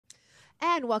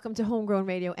And welcome to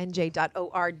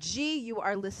homegrownradionj.org. You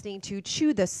are listening to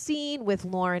Chew the Scene with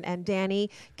Lauren and Danny.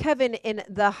 Kevin in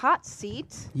the hot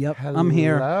seat. Yep, Hello. I'm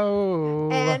here.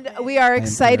 And we are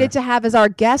excited to have as our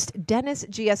guest Dennis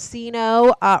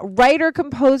Giacino, writer,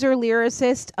 composer,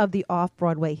 lyricist of the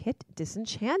off-Broadway hit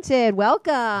Disenchanted.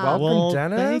 Welcome. Welcome,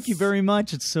 Dennis. Thank you very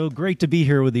much. It's so great to be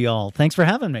here with you all. Thanks for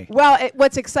having me. Well,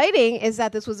 what's exciting is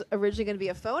that this was originally going to be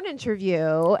a phone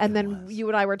interview, and then you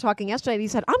and I were talking yesterday, and he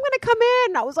said, I'm going to come in.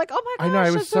 I was like, oh my gosh. I know,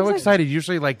 I was so excited.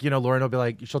 Usually, like, Lauren will be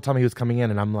like, she'll tell me who's coming in,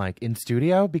 and I'm like, in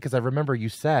studio? Because I remember you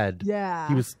said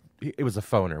it was a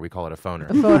phoner. We call it a phoner.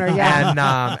 A phoner,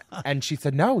 yeah. And she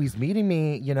said, no, he's meeting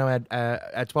me, at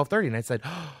 12:30. And I said,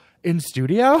 in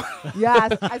studio?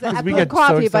 Yes. I said, I put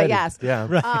coffee, but yes. Yeah.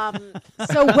 Right.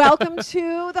 So welcome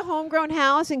to the Homegrown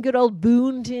House in good old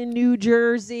Boonton, New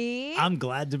Jersey. I'm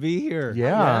glad to be here.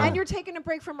 Yeah. And you're taking a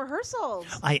break from rehearsals.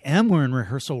 I am. We're in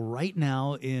rehearsal right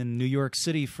now in New York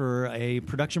City for a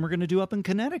production we're going to do up in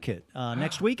Connecticut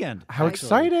next weekend. How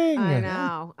exciting. I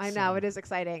know. It is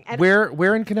exciting. And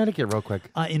where in Connecticut, real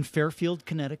quick? In Fairfield,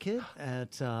 Connecticut,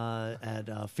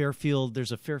 at Fairfield.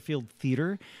 There's a Fairfield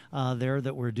Theater there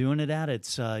that we're doing it at.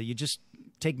 It's you just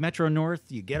take Metro North,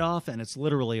 you get off, and it's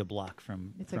literally a block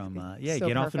from you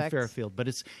get off in Fairfield. But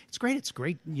it's great. It's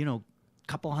great.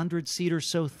 Couple 100-seat or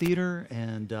so theater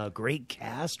and great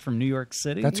cast from New York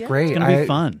City. That's great. It's going to be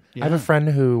fun. I have a friend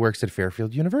who works at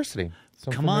Fairfield University.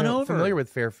 So Come on over. Familiar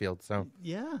with Fairfield, so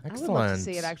yeah, excellent. I would love to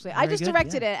see it. Actually, I just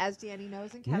directed it, as Danny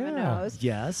knows and Kevin knows.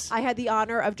 Yes, I had the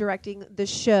honor of directing the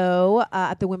show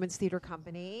at the Women's Theater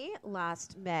Company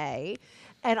last May,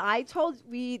 and I told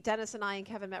Dennis and I and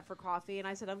Kevin met for coffee, and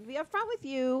I said I'm going to be upfront with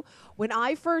you. When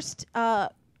I first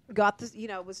got this,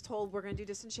 was told we're going to do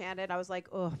Disenchanted, I was like,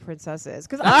 oh, princesses,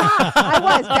 because I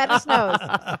was. Dennis knows,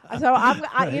 so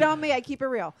I'm me. I keep it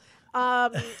real.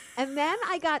 And then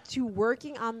I got to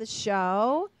working on the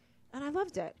show, and I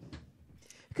loved it.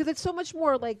 Because it's so much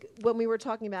more like when we were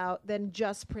talking about than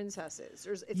just princesses.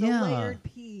 It's a layered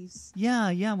piece.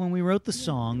 Yeah. When we wrote the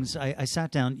songs, I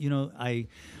sat down.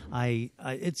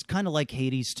 It's kind of like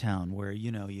Hadestown, where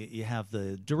you have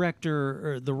the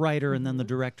director or the writer, and then the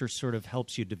director sort of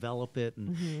helps you develop it.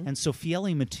 And so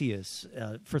Fiele Matias,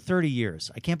 for 30 years,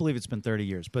 I can't believe it's been 30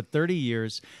 years, but 30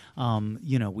 years,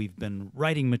 we've been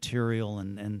writing material,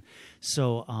 and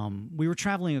so we were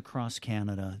traveling across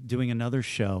Canada doing another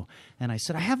show, and I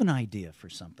said, I have an idea for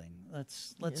something.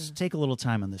 Let's take a little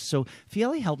time on this. So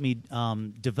Fiele helped me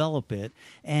develop it,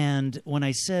 and when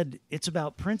I said it's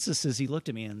about princesses, he looked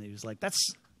at me and he was like,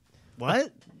 "That's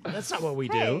what? That's not what we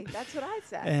do." That's what I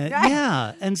said.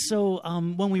 And so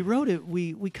when we wrote it,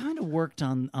 we kind of worked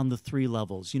on the three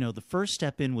levels. The first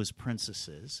step in was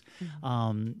princesses,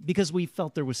 because we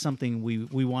felt there was something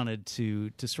we wanted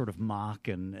to sort of mock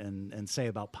and say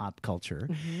about pop culture.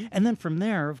 And then from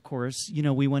there, of course,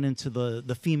 we went into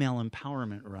the female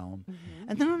empowerment realm.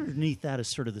 And then underneath that is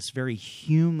sort of this very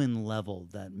human level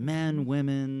that men,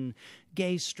 women,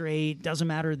 gay, straight, doesn't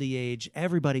matter the age,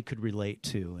 everybody could relate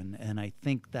to. And I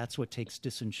think that's what takes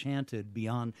Disenchanted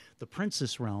beyond the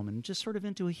princess realm and just sort of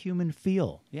into a human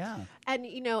feel. Yeah. And,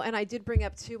 and I did bring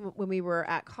up, too, when we were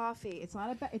at coffee, it's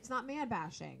not man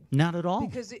bashing. Not at all.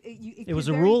 Because it was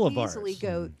a rule of ours. easily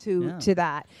go to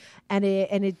that. And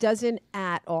it doesn't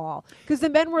at all. Because the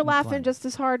men were laughing just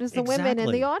as hard as the women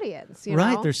in the audience.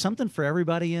 Right. There's something for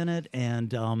everybody in it.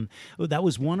 And that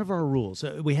was one of our rules.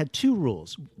 We had two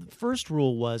rules. First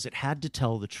rule was it had to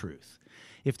tell the truth.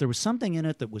 If there was something in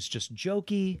it that was just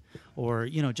jokey or,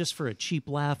 just for a cheap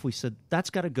laugh, we said that's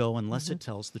got to go unless it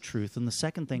tells the truth. And the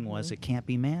second thing was it can't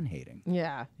be man-hating.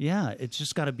 Yeah. Yeah, it's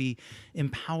just got to be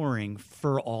empowering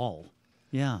for all.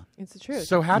 Yeah. It's the truth.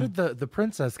 So how did the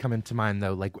princess come into mind,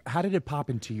 though? Like, how did it pop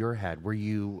into your head?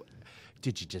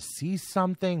 Did you just see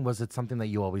something? Was it something that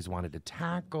you always wanted to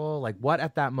tackle? Like, what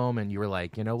at that moment you were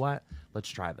like, you know what? Let's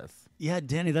try this. Yeah,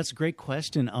 Danny, that's a great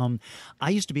question.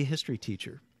 I used to be a history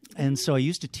teacher. And so I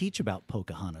used to teach about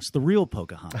Pocahontas, the real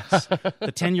Pocahontas,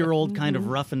 the 10-year-old kind of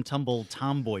rough and tumble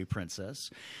tomboy princess.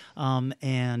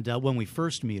 And when we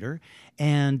first meet her.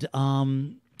 And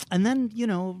then,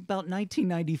 about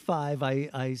 1995,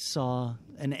 I saw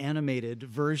an animated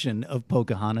version of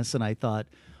Pocahontas, and I thought,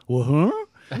 well,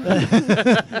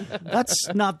 that's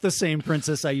not the same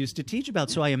princess I used to teach about.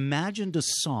 So I imagined a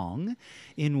song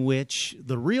in which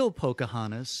the real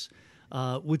Pocahontas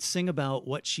would sing about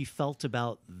what she felt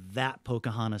about that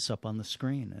Pocahontas up on the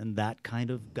screen, and that kind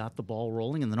of got the ball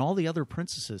rolling. And then all the other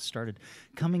princesses started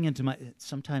coming into my.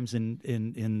 Sometimes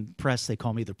in press they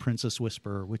call me the Princess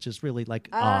Whisperer, which is really like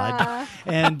odd,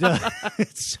 and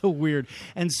it's so weird.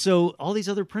 And so all these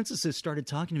other princesses started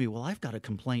talking to me. Well, I've got a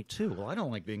complaint too. Well, I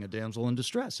don't like being a damsel in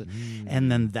distress,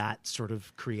 and then that sort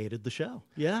of created the show.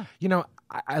 Yeah, You know,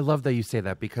 I love that you say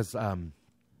that because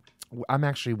I'm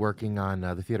actually working on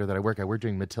the theater that I work at. We're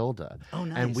doing Matilda. Oh,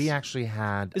 nice. And we actually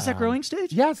had... Is that Growing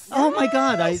Stage? Yes. Oh, my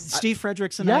God. Steve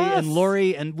Fredericks and I Yes. and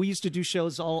Lori, and we used to do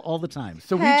shows all the time.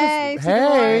 So Hey, we just... to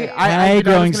Lori. Hey! Hey, I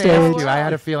Growing was gonna ask Stage. you, I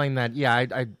had a feeling that... Yeah,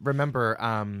 I remember...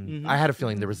 I had a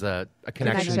feeling there was a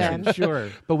connection. Connection. there. Sure.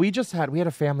 But we had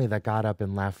a family that got up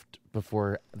and left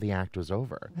before the act was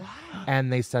over. Wow.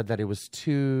 And they said that it was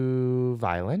too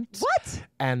violent. What?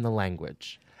 And the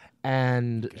language.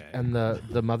 And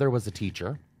the mother was a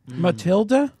teacher.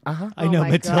 Matilda? I know, my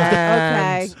Matilda. God.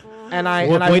 And, Okay. and I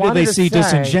What and I way did wanted they to see say-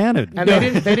 Disenchanted? And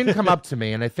they didn't come up to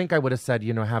me, and I think I would have said,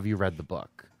 have you read the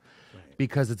book?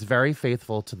 Because it's very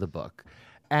faithful to the book.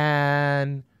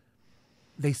 And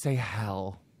they say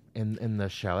hell in the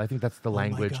show. I think that's the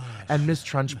language. gosh. And Miss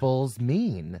Trunchbull's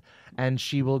mean. And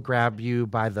she will grab you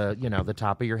by the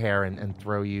top of your hair and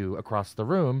throw you across the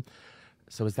room.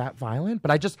 So is that violent?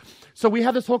 But so we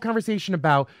had this whole conversation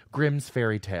about Grimm's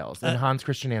fairy tales and Hans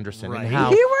Christian Andersen right. and how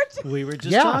We were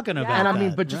just talking about and I that.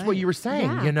 mean, but just what you were saying,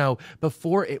 Yeah.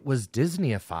 before it was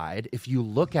Disneyified, if you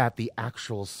look at the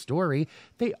actual story,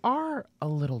 they are a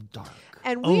little dark.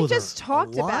 And we Oh, just they're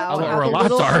talked a lot about dark. how Or a the lot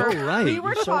little dark. Right, We were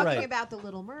you're so talking right. about the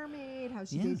Little Mermaid, how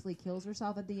she Yeah. basically kills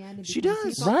herself at the end. And She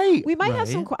becomes does. evil. Right. We might have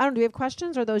some. Right. I don't. Do we have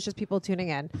questions, or are those just people tuning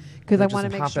in? Because I They're want to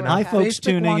just make sure. hopping Hi, up. folks Facebook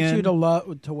tuning wants in.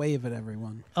 you to wave at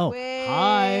everyone. Oh, Wave.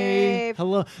 hi.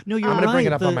 Hello. No, you're I'm right. gonna bring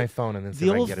it up on my phone and then see the if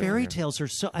I can old get it fairy in here. tales are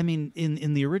so. I mean,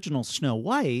 in the original Snow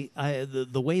White,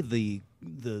 the way the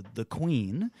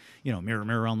queen, mirror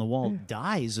mirror on the wall,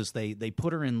 dies is they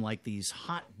put her in like these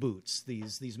hot boots,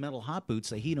 these metal hot boots.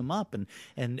 They heat them up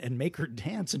and make her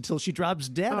dance until she drops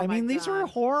dead. I my mean, these are God.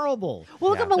 horrible.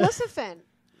 Well, look Yeah. at Maleficent.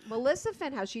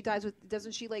 Maleficent, how she dies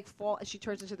doesn't she like fall? She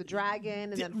turns into the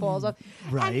dragon and then falls off.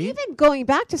 Right. And even going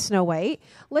back to Snow White,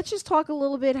 let's just talk a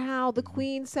little bit how the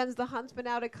queen sends the huntsman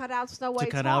out to cut out Snow White's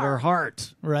To cut out her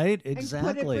heart, right? and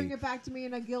Exactly. bring it back to me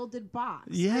in a gilded box.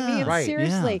 Yeah. I mean, Right.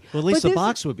 seriously. Yeah. Well, at least But the this-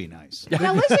 box would be nice.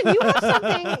 Now listen, you have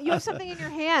something. You have something in your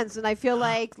hands, and I feel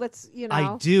like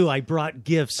I do. I brought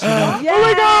gifts. Yeah, oh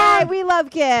my God, we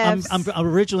love gifts. I'm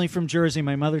originally from Jersey.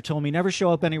 My mother told me never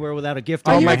show up anywhere without a gift.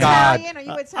 Oh Are you my God. Italian? Are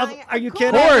you Italian? Are you Of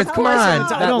kidding? course, Of come course on.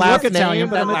 not. I That don't last look Italian, name-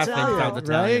 but that I'm last name Italian, sounds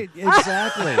Italian. right?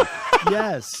 Exactly.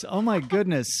 Yes. Oh my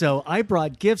goodness. So I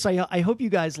brought gifts. I hope you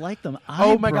guys like them.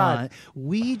 Oh, my God.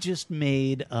 We just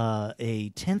made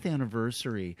a 10th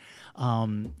anniversary.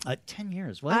 10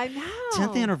 years. What? I know.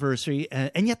 10th anniversary,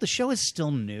 and yet the show is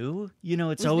still new. It's It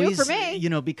was new always for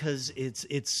me. because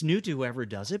it's new to whoever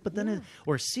does it, but then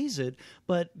or sees it.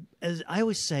 But as I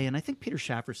always say, and I think Peter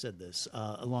Schaffer said this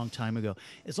a long time ago,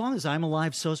 as long as I'm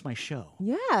alive, so's my show.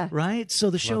 Yeah. Right. So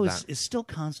the show Love that. is still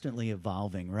constantly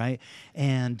evolving, right?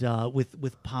 And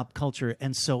with pop culture,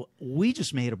 and so we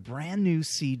just made a brand new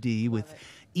CD with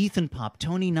Ethan Pop,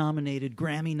 Tony nominated,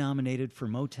 Grammy nominated for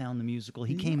Motown the Musical.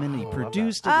 He came in and he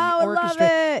produced it, Oh, I the love orchestra.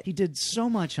 it. He did so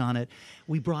much on it.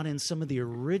 We brought in some of the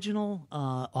original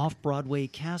off-Broadway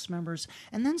cast members,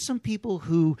 and then some people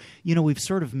who we've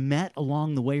sort of met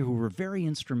along the way who were very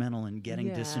instrumental in getting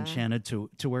Yeah. Disenchanted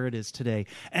to where it is today.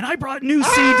 And I brought new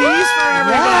CDs for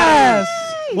everybody.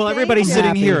 Well, everybody's you.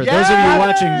 sitting here. Yes. Those of you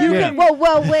watching, You yeah. can,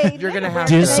 well, wait. You're gonna Where have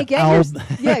can to- they get your-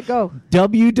 Yeah, go.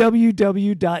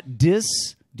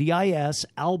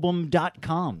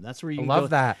 www.disalbum.com. That's where you can Love go.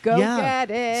 that. Go Yeah.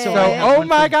 get it. So, So- I have oh one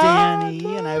my for God,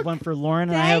 Danny, and I have one for Lauren,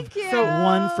 and I have Thank you.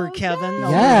 one for Kevin. over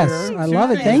Yes, here. I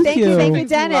love it. Thank Thank you. you. Thank you,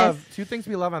 Dennis. Two things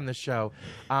we love on this show: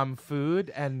 food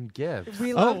and gifts.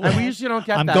 We Oh, love And we usually don't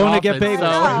get I'm that going to often, get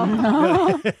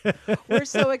bagels. so- We're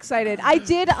so excited. I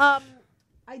did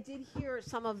hear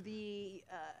some of the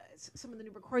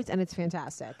new recordings, and it's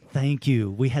fantastic. Thank you.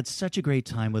 We had such a great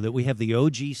time with it. We have the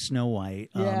OG Snow White,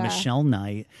 Yeah. Michelle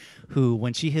Knight, who,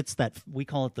 when she hits that, we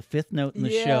call it the fifth note in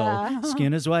the Yeah. show,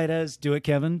 skin as white as, do it,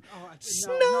 Kevin.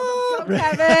 Snow! Oh,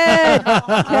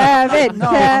 Kevin. Kevin. No,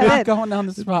 I'm not going down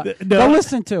the spot. Go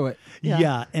listen to it.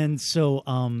 Yeah. And so,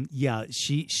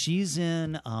 she's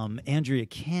in Andrea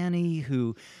Canny,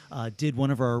 who did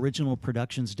one of our original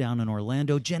productions down in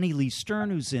Orlando. Jenny Lee Stern,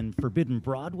 who's in Forbidden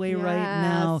Broadway right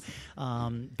now.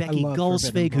 Becky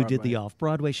Gulsvig, who did the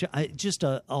Off-Broadway show. Just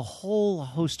a whole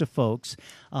host of folks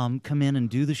come in and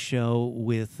do the show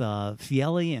with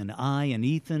Fiele and I and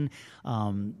Ethan,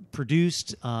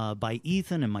 produced by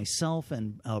Ethan and myself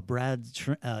and Brad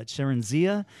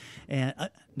Cerenzia, and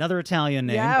another Italian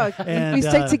name. Yeah, and, we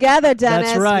stick together, Dennis.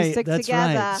 That's right. We stick that's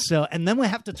together. right. So, and then we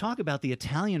have to talk about the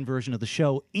Italian version of the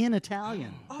show in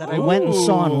Italian that I went and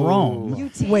saw in Rome. You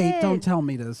did. Wait, don't tell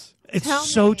me this. It's Tell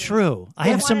so me. true. I I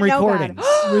have some wanna know that. recordings.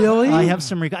 Really? I have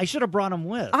some. I should have brought them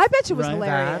with. I bet you it was Right?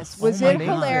 hilarious. That's Was it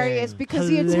amazing. hilarious? Because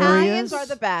Hilarious. the Italians are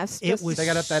the best. It Just- was They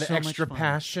got up that so extra much fun.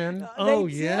 passion. Oh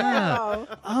They yeah.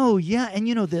 do. Oh yeah. And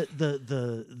you know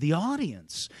the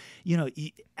audience. You know,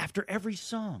 after every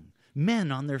song,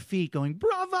 men on their feet going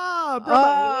 "Brava, brava!"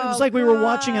 Oh, it was like we were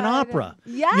watching an God. opera.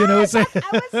 Yes, You know, it's like I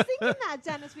was thinking that,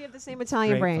 Dennis. We have the same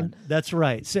Italian Great brain. fun. That's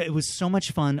right. So it was so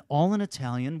much fun, all in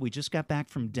Italian. We just got back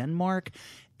from Denmark.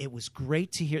 It was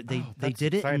great to hear. They that's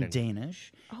did it in exciting.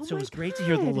 Danish. Oh so it my was great to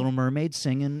hear the God. Little Mermaid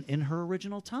sing in her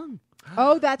original tongue.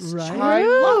 Oh, that's Right. true. I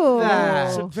love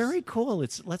that. So very cool.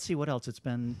 Let's see what else. It's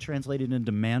been translated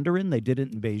into Mandarin. They did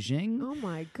it in Beijing. Oh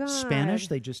my God. Spanish.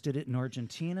 They just did it in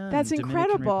Argentina. That's and Dominican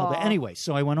incredible. Republic. Anyway,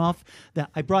 so I went off.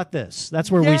 I brought this. That's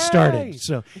where Yay! we started.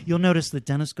 So you'll notice that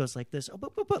Dennis goes like this. Oh,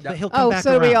 but he'll come Oh, back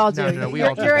so around. we all do. No, we you're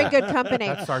all do you're in that. good company.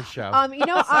 That's our show. You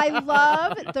know, I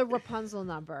love the Rapunzel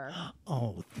number.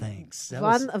 Oh, thanks. That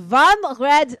was- One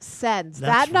red cent.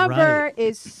 That's That number right.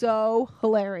 is so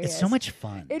hilarious. it's so much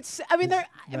fun. It's. I mean, there.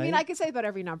 I mean, Right? I could say about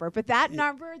every number, but that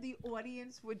number, the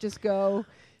audience would just go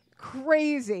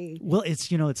crazy. Well, it's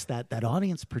that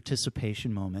audience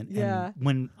participation moment. Yeah. And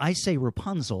when I say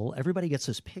Rapunzel, everybody gets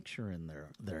this picture in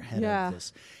their head Yeah. of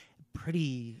this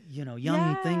pretty,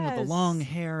 young thing with the Yes. long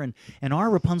hair, and our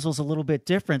Rapunzel's a little bit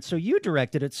different. So you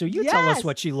directed it. So you tell us Yes.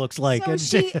 what she looks like. So And-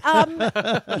 she,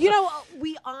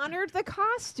 we honored the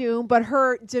costume, but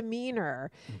her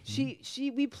demeanor.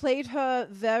 We played her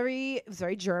very,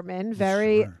 very German,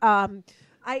 very. Sure. I'm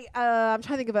trying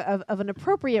to think of an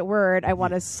appropriate word. I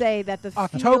want to say that the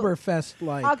Oktoberfest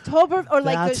like. October or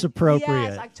like That's the, appropriate.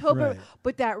 Yes, October, Right.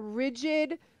 but that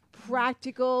rigid,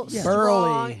 practical, Yeah.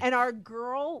 strong, Burly. and our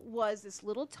girl was this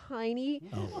little tiny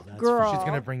Oh, that's girl. She's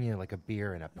gonna bring you like a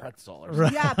beer and a pretzel or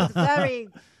something. Yeah, but very.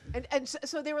 And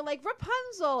so they were like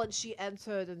Rapunzel, and she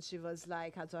entered, and she was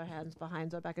like had her hands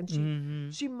behind her back, and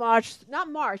she not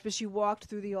marched, but she walked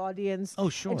through the audience. Oh,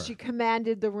 sure. And she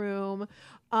commanded the room.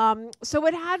 So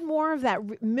it had more of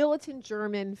that militant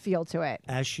German feel to it,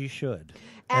 As she should.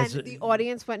 and As a- the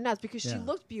audience went nuts because she Yeah.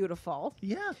 looked beautiful.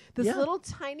 Yeah. This yeah. little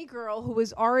tiny girl who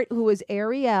was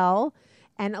Ariel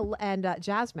and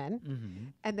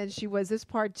Jasmine, and then she was this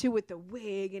part too with the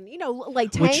wig and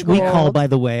like Which tangled. we call, by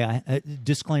the way,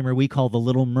 disclaimer, we call the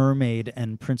Little Mermaid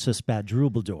and Princess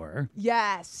Badroulbadour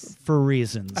Yes. for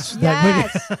reasons.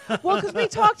 Yes. Well, because we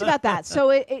talked about that. So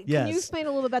can Yes. you explain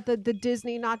a little about the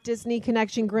Disney, not Disney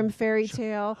connection, Grimm fairy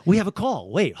tale? We have a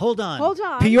call. Wait, hold on. Hold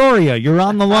on. Peoria, you're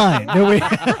on the line. No,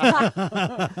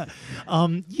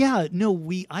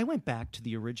 I went back to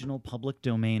the original public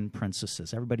domain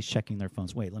princesses. Everybody's checking their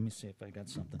phones. Wait, let me see if I got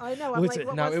something. I know. I'm What's like, it?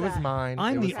 what No, was it was that? mine.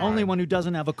 I'm It the was only mine. one who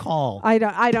doesn't have a call. I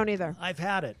don't either. I've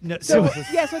had it. No, So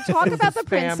so, so talk about the spam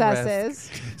princesses.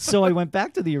 so I went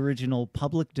back to the original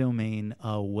public domain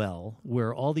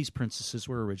where all these princesses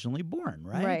were originally born,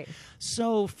 right? Right.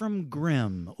 So from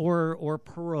Grimm or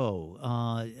Perrault,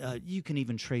 you can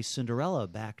even trace Cinderella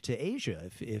back to Asia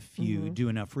if you do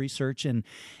enough research, and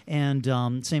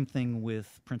same thing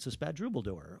with Princess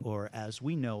Badroulbadour, or as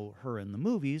we know her in the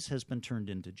movies, has been turned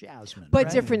into Jasmine. But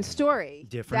right? different story.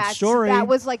 Different story. That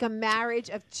was like a marriage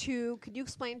of two. Could you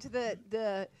explain to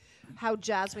the how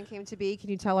Jasmine came to be? Can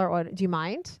you tell her? Do you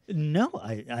mind? No,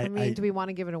 I mean, do we want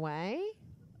to give it away?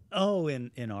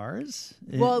 In ours?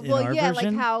 Well, in our yeah,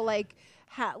 version? like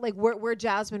how where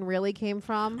Jasmine really came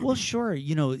from. Well, sure.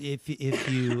 If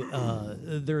you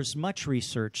there's much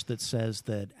research that says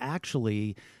that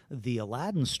actually the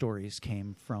Aladdin stories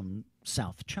came from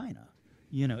South China.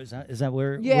 Is that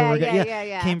where? Yeah, where we're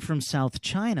yeah. Came from South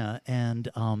China, and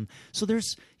so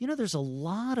there's a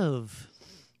lot of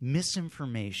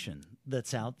misinformation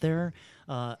that's out there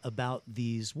about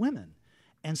these women.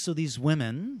 And so these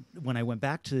women, when I went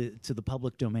back to the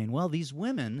public domain, these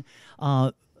women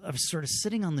are sort of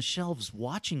sitting on the shelves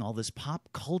watching all this pop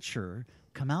culture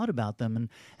come out about them,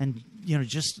 and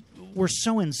just were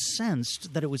so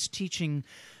incensed that it was teaching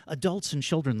adults and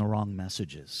children the wrong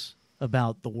messages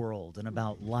about the world and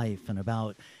about life and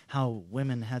about how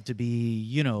women had to be,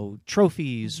 you know,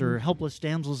 trophies or helpless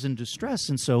damsels in distress.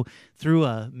 And so through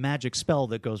a magic spell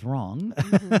that goes wrong,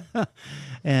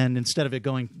 and instead of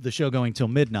the show going till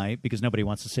midnight, because nobody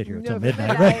wants to sit here until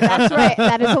midnight. Right? That's right.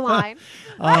 That is a line.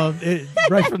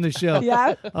 Right from the show.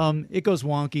 Yeah. It goes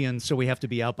wonky, and so we have to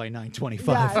be out by 9:25.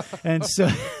 Yes. And so,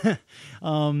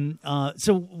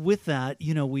 so with that,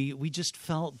 you know, we just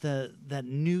felt that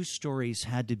new stories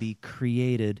had to be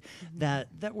created that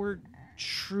were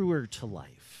truer to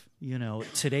life, you know,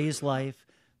 today's life,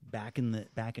 back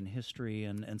in history,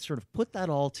 and sort of put that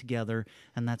all together,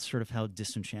 and that's sort of how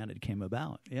Disenchanted came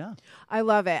about. Yeah, I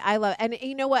love it. And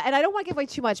you know what? And I don't want to give away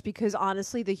too much because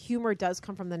honestly, the humor does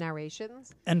come from the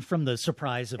narrations and from the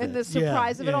surprise of it, and the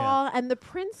surprise of it all, and the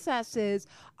princesses.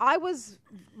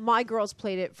 My girls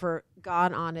played it for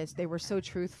God honest. They were so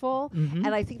truthful,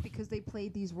 and I think because they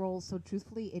played these roles so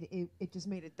truthfully, it just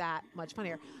made it that much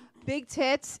funnier. Big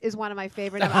Tits is one of my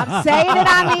favorite. I'm saying it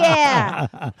on the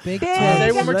air. Big Tits. Say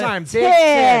it one more time. Big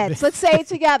Tits. Let's say it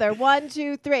together. 1,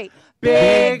 2, 3.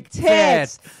 Big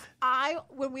Tits.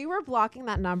 When we were blocking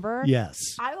that number, yes,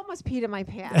 I almost peed in my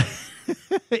pants.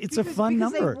 it's a fun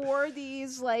number. They wore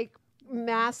these like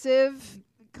massive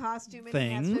costume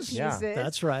enhancement things. pieces. Yeah,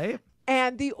 that's right.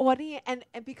 And the audience,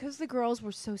 and because the girls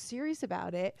were so serious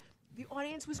about it, the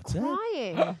audience was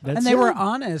crying. And they were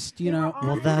honest, you know.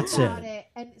 Well, that's it.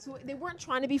 And so they weren't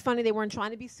trying to be funny. They weren't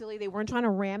trying to be silly. They weren't trying to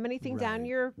ram anything down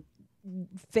your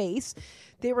face.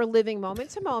 They were living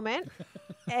moment to moment.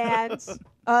 And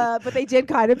but they did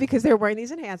kind of because they were wearing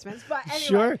these enhancements. But anyway,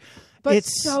 sure. but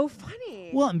it's so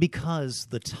funny. Well, and because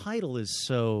the title is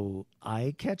so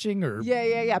eye-catching, or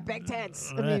yeah, Big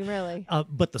Tits. I mean, really.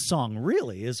 But the song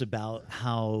really is about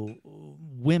how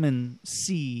women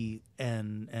see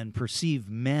and perceive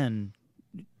men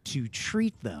to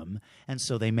treat them, and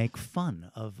so they make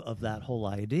fun of that whole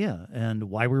idea. And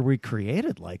why were we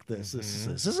created like this?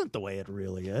 This isn't the way it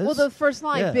really is. Well, the first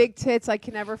line, big tits, I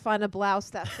can never find a blouse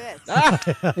that fits.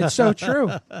 It's so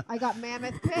true. I got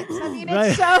mammoth tits. I mean,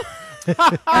 it's so...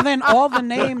 And then all the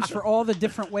names for all the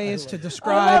different ways to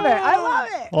describe. I love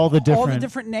it. all the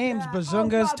different names,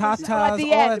 bazungas, tatas, at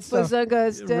the all end, that stuff.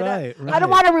 bazungas. Right. I don't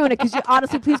want to ruin it because you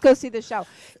honestly, please go see the show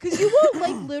because you will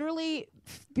like literally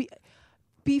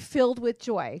be filled with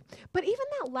joy. But even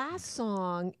that last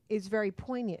song is very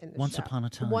poignant in the Once show. Upon a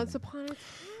Time. Once Upon a Time.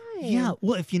 Yeah,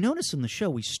 well, if you notice in the show,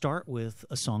 we start with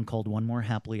a song called "One More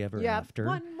Happily Ever After."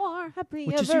 One more happily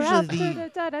which is ever usually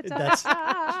after.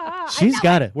 that's she's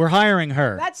got it. We're hiring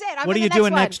her. That's it. What are you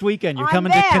doing next weekend? You're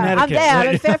coming there. to Connecticut. I'm there. I'm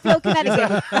in Fairfield,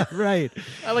 Connecticut. Right.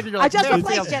 I like you're I like, just no,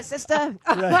 replaced you, sister.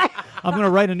 Right. I'm going to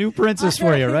write a new princess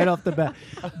for you right off the bat.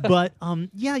 But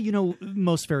yeah, you know,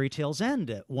 most fairy tales end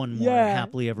at one more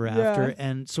happily ever after.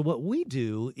 And so what we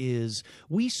do is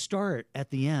we start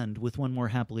at the end with one more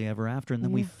happily ever after, and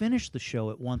then we finish the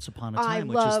show at Once Upon a Time,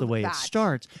 which is the way it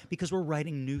starts, because we're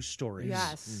writing new stories.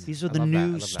 Yes. These are the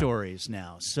new stories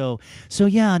now. So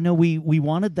yeah, no, we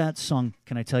wanted that song.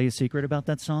 Can I tell you a secret about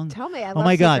that song? Tell me. I Oh love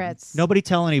my secrets. God! Nobody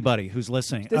tell anybody who's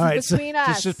listening. This All is right, between us.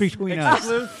 This is just between us.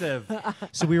 exclusive.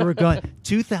 So we were going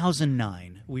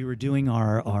 2009. We were doing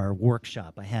our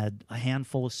workshop. I had a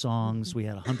handful of songs. We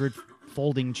had 100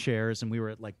 folding chairs, and we were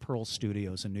at like Pearl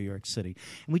Studios in New York City.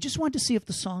 And we just wanted to see if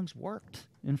the songs worked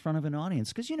in front of an audience,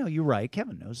 because you know you're right.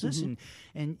 Kevin knows this,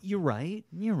 and you're right,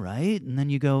 and then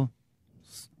you go,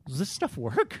 does this stuff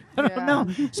work? I don't know.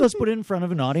 So let's put it in front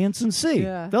of an audience and see.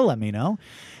 Yeah. They'll let me know.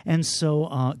 And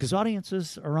so, because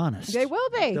audiences are honest. They will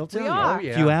be. They'll tell we you. are. Oh,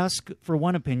 yeah. If you ask for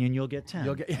one opinion, you'll get 10.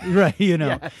 You'll get right, you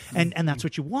know. Yes. And that's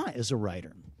what you want as a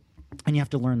writer. And you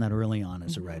have to learn that early on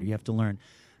as a writer. You have to learn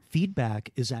feedback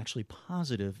is actually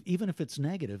positive. Even if it's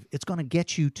negative, it's going to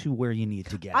get you to where you need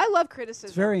to get. I love criticism.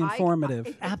 It's very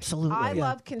informative. Absolutely. I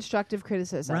love constructive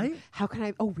criticism. Right? How can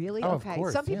I? Oh, really? Oh, of okay.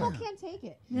 course, Some people yeah. can't take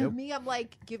it. Nope. Me, I'm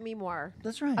like, give me more.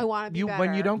 That's right. I want to be better.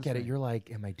 When you don't get it, you're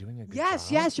like, am I doing a good job?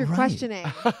 Yes, you're Right. questioning.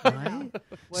 Right?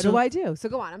 What So- do I do? So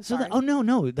go on. I'm So sorry.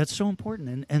 no, that's so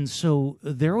important. And so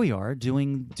there we are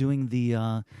doing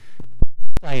the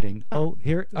fighting. Oh,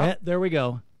 here, there we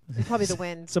go. It's probably the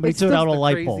wind. Somebody It's took the- out a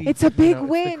light Crazy- bulb. It's a big it's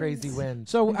wind. the crazy wind.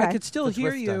 So I Okay. could still The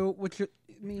hear twista. you, which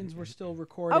means we're still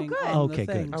recording. good. on Okay, the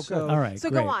good. thing. Oh, So, good. All right, So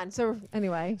great. go on. So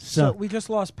anyway, so we just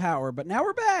lost power, but now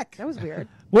we're back. that was weird.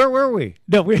 Where were we?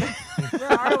 No, we.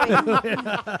 Where are we?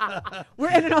 We're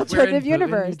in an alternative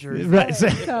universe. Right.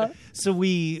 So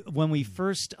when we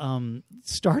first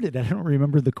started, I don't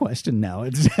remember the question now.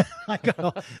 It's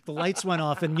the lights went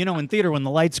off, and in theater when the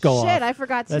lights go off. Shit, I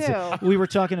forgot too. We were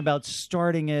talking about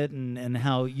starting it and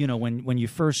how when you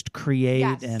first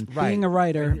create and being a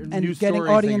writer and getting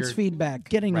audience feedback.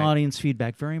 Getting audience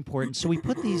feedback, very important. So we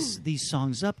put these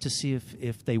songs up to see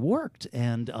if they worked,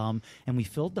 and we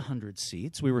filled the 100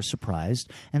 seats. We were surprised,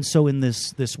 and so in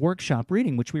this workshop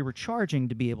reading, which we were charging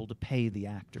to be able to pay the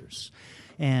actors,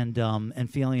 and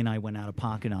Fiona and I went out of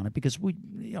pocket on it because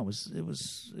it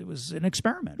was an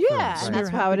experiment. Yeah, for us. and that's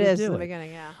how it is in the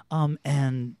beginning. Yeah.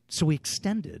 And so we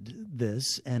extended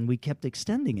this, and we kept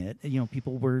extending it.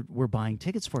 People were buying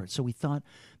tickets for it, so we thought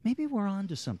maybe we're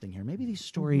onto something here. Maybe these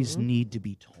stories need to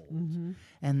be told,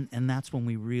 and that's when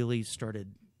we really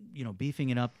started beefing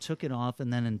it up, took it off,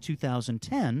 and then in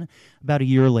 2010, about a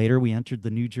year later, we entered the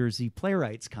New Jersey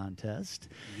Playwrights Contest,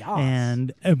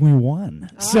 and we won.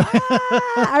 So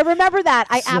I remember that.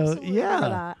 I absolutely remember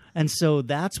that. And so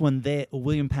that's when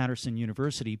William Patterson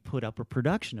University put up a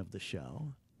production of the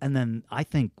show. And then I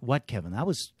think, Kevin? That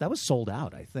was sold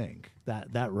out, I think,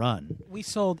 that run. We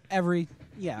sold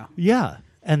Yeah,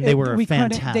 and they were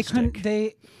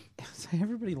fantastic.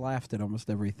 Everybody laughed at almost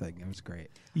everything. It was great.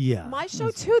 Yeah. My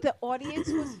show, too, the audience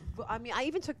was... I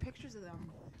even took pictures of them.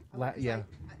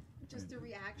 Just the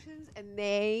reactions, and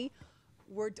they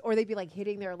were... Or they'd be,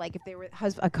 hitting their... if they were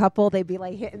a couple, they'd be,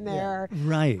 hitting their...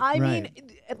 Right, I mean,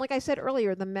 like I said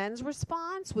earlier, the men's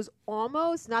response was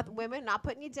almost... Not the women, not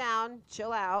putting you down,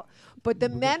 chill out. But the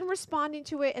men responding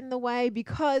to it in the way,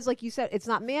 because, like you said, it's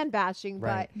not man-bashing,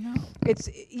 but it's,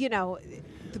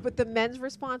 but the men's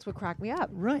response would crack me up.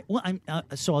 Right. Well,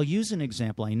 so I'll use an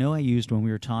example. I know I used when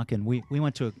we were talking. We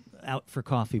went out for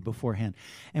coffee beforehand,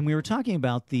 and we were talking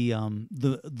about the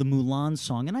Mulan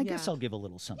song. And I guess I'll give a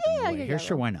little something away here.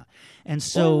 Sure, why not? And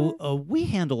so we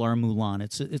handle our Mulan.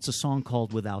 It's a song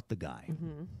called "Without the Guy,"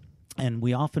 and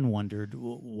we often wondered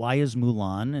why is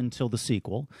Mulan until the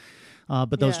sequel,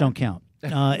 but those don't count.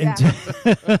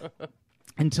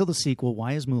 Until the sequel,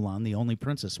 why is Mulan the only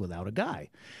princess without a guy?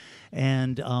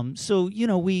 And so,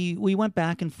 we went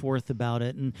back and forth about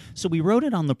it. And so we wrote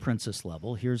it on the princess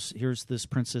level. Here's this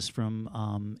princess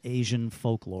from Asian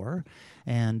folklore,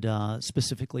 and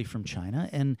specifically from China.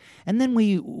 And then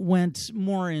we went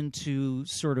more into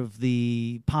sort of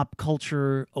the pop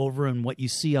culture over and what you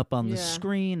see up on the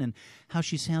screen and how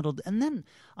she's handled. And then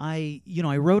I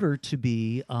wrote her to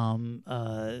be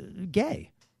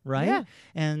gay, right? Yeah.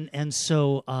 And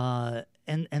so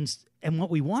and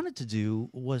what we wanted to do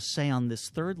was say on this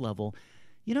third level,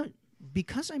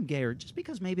 because I'm gay, or just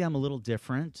because maybe I'm a little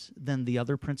different than the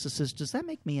other princesses, does that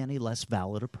make me any less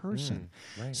valid a person?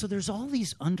 Right. So there's all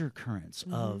these undercurrents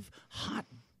of hot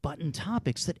button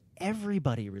topics that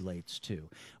everybody relates to,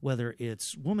 whether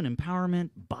it's woman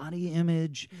empowerment, body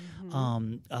image,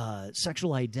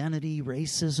 sexual identity,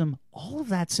 racism, all of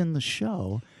that's in the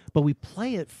show. But we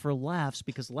play it for laughs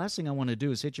because the last thing I want to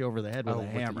do is hit you over the head with a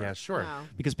hammer. Yeah, sure. Wow.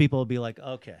 Because people will be like,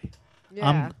 okay,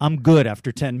 I'm good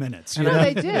after 10 minutes. No,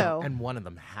 they do. And one of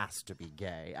them has to be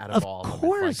gay out of all of them. Of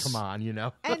course. Come on, And,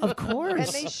 of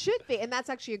course. And they should be. And that's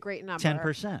actually a great number.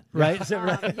 10%, right? Is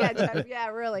that right? Yeah,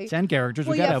 really. 10 characters.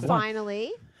 Well, we got to have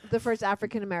finally, the first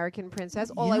African-American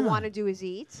princess. All I want to do is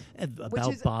eat. About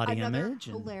which is body another image.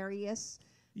 hilarious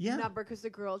number because the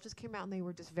girls just came out and they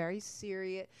were just very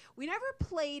serious. We never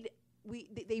played...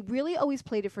 They really always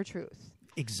played it for truth.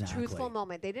 Exactly. Truthful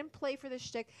moment. They didn't play for the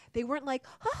shtick. They weren't like,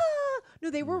 ha.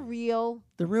 No, they were real.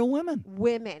 The real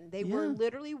women. They were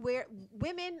literally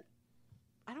women.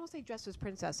 I don't want to say dressed as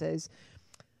princesses.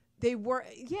 They were,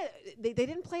 they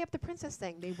didn't play up the princess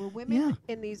thing. They were women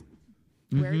in these,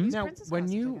 wearing these princess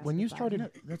costumes. When you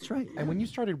started, that's right. And when you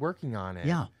started working on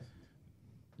it,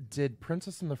 did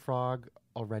Princess and the Frog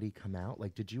already come out?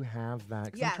 Did you have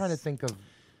that? 'Cause I'm trying to think of.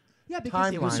 Yeah,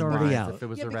 because it was already out. If it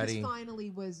was already, because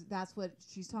finally that's what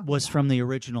she's talking was about. From the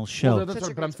original show. Well,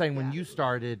 but I'm saying when you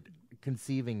started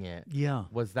conceiving it,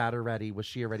 was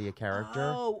she already a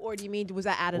character? Oh, or do you mean was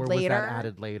that added or later? Was that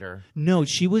added later? No,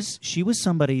 she was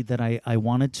somebody that I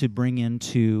wanted to bring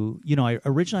into.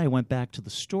 Originally I went back to the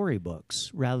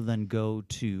storybooks rather than go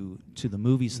to the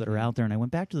movies that are out there, and I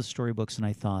went back to the storybooks and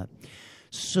I thought,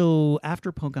 so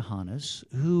after Pocahontas,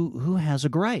 who has a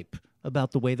gripe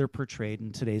about the way they're portrayed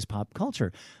in today's pop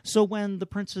culture? So when the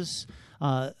princess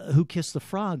who kissed the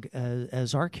frog,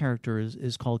 as our character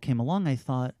is called, came along, I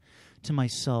thought to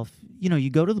myself, you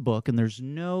go to the book and there's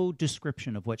no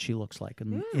description of what she looks like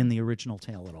in the original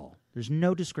tale at all. There's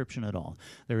no description at all.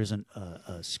 There isn't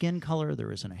a skin color.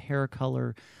 There isn't a hair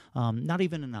color. Not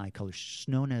even an eye color. She's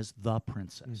known as the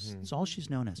princess. That's all she's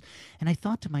known as. And I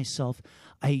thought to myself,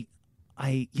 I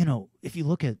if you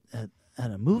look at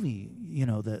a movie,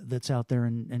 that's out there,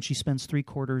 and she spends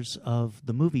 3/4 of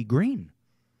the movie green,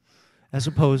 as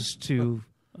opposed to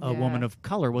a woman of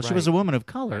color. Well, she was a woman of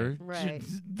color. Right.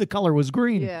 The color was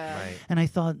green. Yeah. Right. And I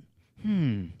thought,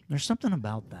 there's something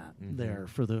about that there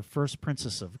for the first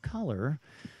princess of color.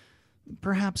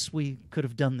 Perhaps we could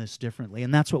have done this differently,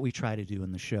 and that's what we try to do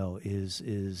in the show.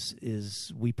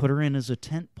 Is we put her in as a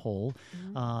tent pole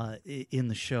in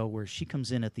the show, where she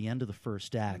comes in at the end of the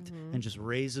first act and just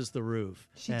raises the roof.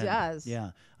 She And, does.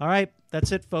 Yeah. All right,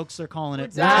 that's it, folks. They're calling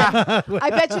it. I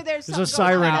bet you there's a something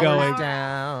siren on. going.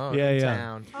 Down, Yeah.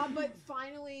 down. But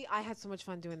finally, I had so much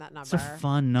fun doing that number. It's a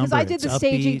fun number. Because I did It's the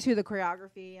staging upbeat. to the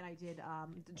choreography, and I did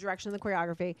the direction of the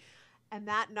choreography. And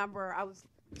that number, I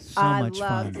much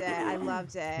loved fun. it. I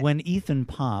loved it. When Ethan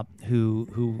Pop,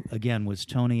 who again was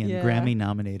Tony and Grammy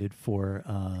nominated for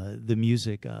the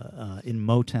music in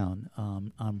Motown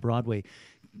on Broadway,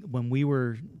 when we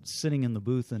were sitting in the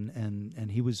booth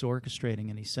and he was orchestrating,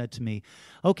 and he said to me,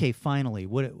 "Okay, finally,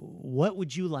 what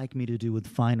would you like me to do with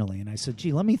finally?" And I said,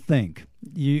 "Gee, let me think.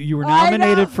 You were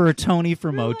nominated for a Tony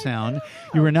for Motown.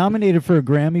 You were nominated for a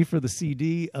Grammy for the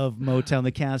CD of Motown,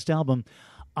 the cast album.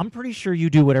 I'm pretty sure you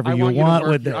do whatever you want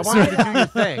with this. I want you to do your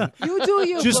thing. You do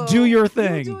you, Just boo. do your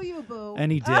thing." You do you, boo. And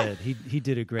he did. He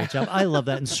did a great job. I love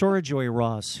that. And Sora Joy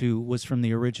Ross, who was from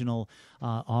the original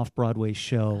off-Broadway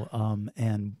show,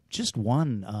 and just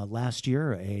won last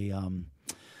year a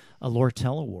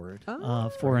Lortel Award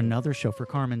for another show for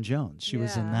Carmen Jones. She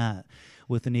was in that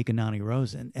with Anika Nani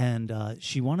Rose, and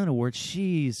she won an award.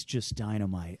 She's just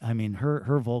dynamite. I mean,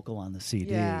 her vocal on the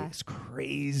CD is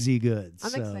crazy good. I'm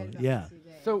so, excited about yeah. the CD.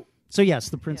 So yes,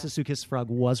 The Princess Who Kissed the Frog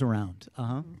was around.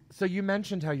 So you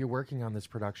mentioned how you're working on this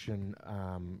production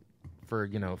for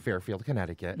Fairfield,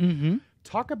 Connecticut.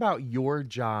 Talk about your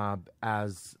job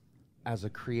as a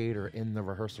creator in the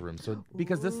rehearsal room. So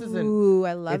because this isn't,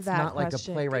 I love it's that not like a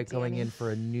question. playwright Good, going Danny. in for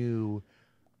a new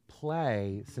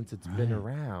play since it's been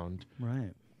around.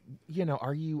 Right.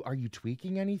 Are you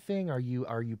tweaking anything? Are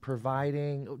you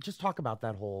providing? Just talk about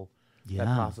that whole that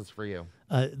process for you.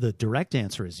 The direct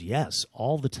answer is yes,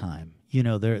 all the time.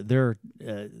 There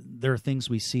are things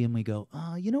we see and we go,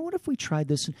 what if we tried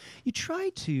this? And you try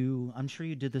to, I'm sure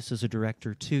you did this as a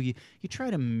director too, you try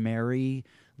to marry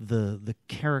the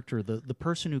character, the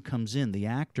person who comes in, the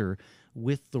actor,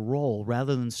 with the role,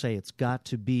 rather than say it's got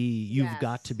to be, you've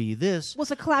got to be this. Well,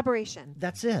 it's a collaboration.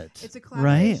 That's it. It's a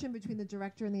collaboration right? between the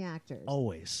director and the actors.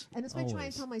 Always. And that's what I try and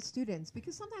Always. tell my students,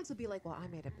 because sometimes they'll be like, well, I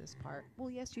made up this part. Well,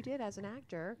 yes, you did as an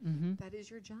actor. That is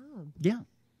your job.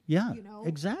 Yeah, I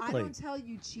exactly. don't tell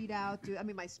you cheat out.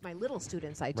 My little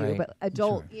students I do, Right. but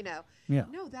adult, Yeah.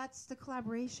 No, that's the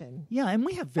collaboration. Yeah, and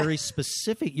we have very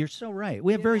specific, you're so right.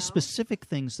 We have very specific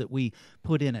things that we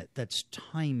put in it that's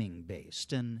timing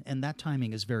based, and that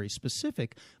timing is very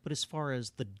specific. But as far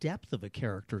as the depth of a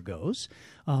character goes,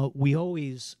 we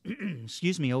always,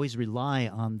 always rely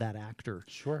on that actor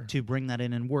to bring that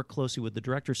in and work closely with the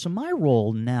director. So my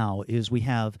role now is we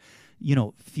have,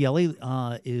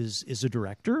 Fiele is a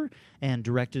director and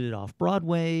directed it off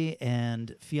Broadway,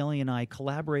 and Fiele and I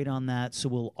collaborate on that. So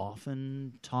we'll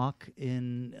often talk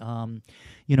in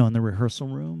the rehearsal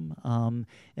room,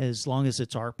 as long as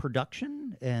it's our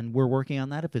production and we're working on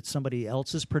that. If it's somebody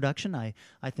else's production, I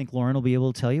think Lauren will be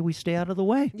able to tell you we stay out of the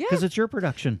way because it's your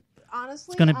production.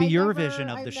 Honestly, It's going to be your vision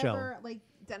of the show.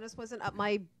 Dennis wasn't up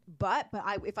my butt, but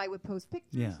if I would post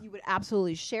pictures, you would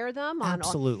absolutely share them.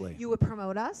 Absolutely. You would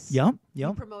promote us. Yep.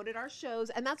 You promoted our shows.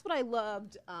 And that's what I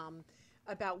loved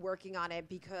about working on it,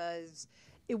 because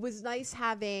it was nice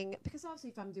having, because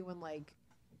obviously if I'm doing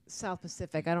South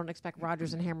Pacific, I don't expect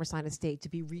Rogers and Hammerstein Estate to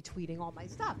be retweeting all my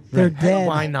stuff. They're dead.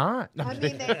 Why not? I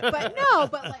mean,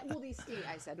 they stay.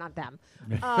 I said, not them.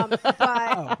 From the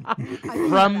I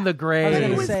was grave.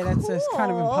 going to was say that's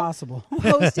kind of cool. impossible.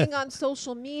 Posting on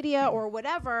social media or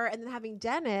whatever, and then having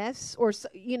Dennis or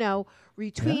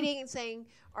retweeting and saying,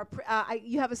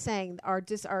 you have a saying, our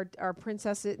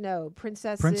princesses,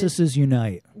 Princesses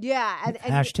Unite. Yeah, and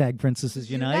Hashtag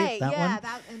Princesses Unite. That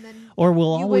one. And then Or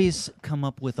we'll always come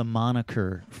up with a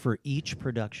moniker for each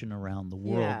production around the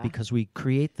world, because we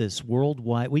create this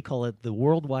worldwide, we call it the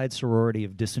Worldwide Sorority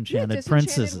of Disenchanted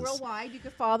Princesses. Worldwide. You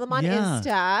can follow them on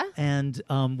Insta. And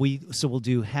we'll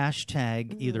do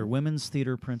hashtag either Women's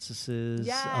Theater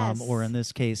Princesses, or in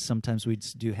this case, sometimes we'd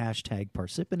do hashtag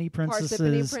Parsippany Princesses.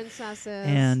 Parsippany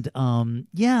Princesses. And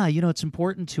it's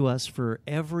important to us for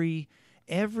every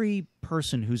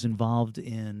person who's involved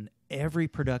in every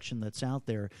production that's out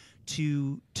there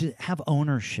to have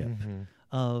ownership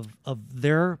of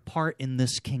their part in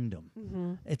this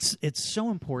kingdom. It's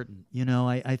so important. You know,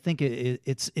 I think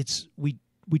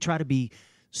we try to be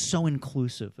so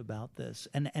inclusive about this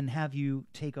and have you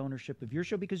take ownership of your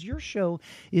show, because your show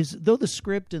is, though the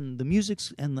script and the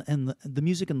music's and the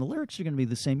music and the lyrics are going to be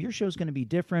the same, your show is going to be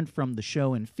different from the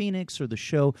show in Phoenix or the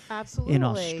show in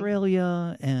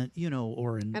Australia, and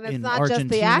or in and it's in not Argentina. just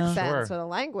the accents or the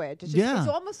language. It's just, it's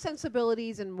almost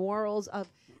sensibilities and morals of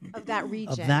that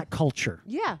region, of that culture.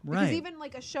 Yeah, because even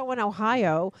like a show in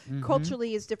Ohio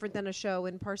culturally is different than a show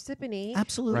in Parsippany.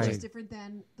 Absolutely. Which is different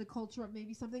than the culture of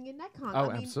maybe something in Netcon. Oh,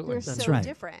 I mean, absolutely. they're That's so right.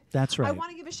 different. That's right. I want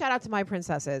to give a shout out to my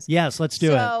princesses. Yes, let's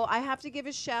do it. So I have to give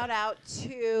a shout out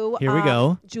to Here we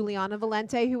go. Juliana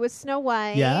Valente, who was Snow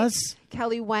White. Yes.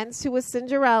 Kelly Wentz, who was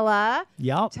Cinderella.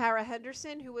 Yep. Tara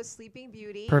Henderson, who was Sleeping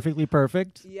Beauty. Perfectly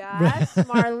perfect. Yes.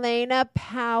 Marlena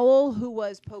Powell, who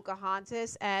was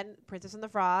Pocahontas and Princess and the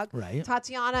Frog. Right.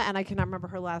 Tatiana, and I cannot remember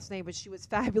her last name, but she was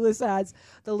fabulous as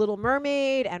the Little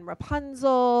Mermaid and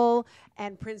Rapunzel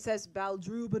and Princess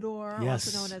Baldrubador,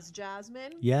 Yes. also known as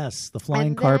Jasmine. Yes, the flying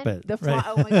And then carpet. Right.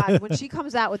 Oh my God! When she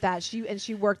comes out with that,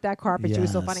 she worked that carpet. She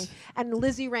was so Yes. funny. And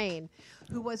Lizzie Rain,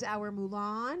 who was our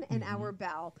Mulan and our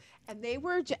Belle, and they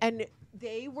were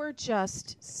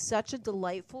just such a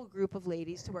delightful group of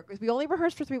ladies to work with. We only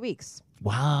rehearsed for 3 weeks,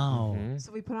 Wow.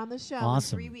 so we put on the show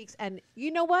Awesome. in 3 weeks. And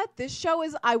you know what? This show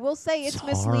is, I will say, it's It's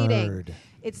misleading. hard.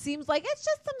 It seems like it's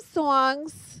just some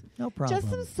songs. No problem. Just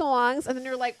some songs, and then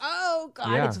you're like, "Oh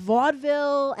God, Yeah. it's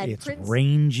vaudeville and It's Prince.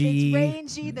 rangy. It's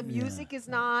rangy. The music is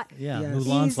not, Yeah, Yes.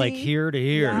 Mulan's like easy. here to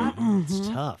here. Yeah. It's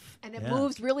tough. and it Yeah.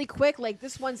 moves really quick. Like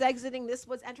this one's exiting, this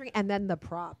one's entering, and then the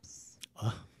props.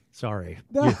 Sorry.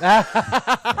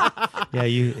 Yeah,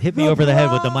 you hit me over the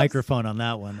head with the props. microphone on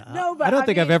that one. No, but I don't I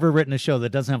think I've mean- ever written a show that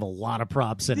doesn't have a lot of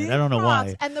props in it. I don't know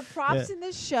Props. why. And the props Yeah. in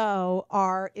this show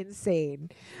are insane.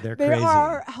 They're They crazy.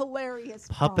 are hilarious.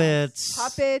 Puppets.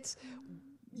 Puppets,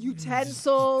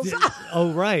 utensils.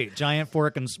 Oh, right. Giant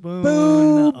fork and spoon.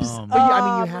 Boobs. But I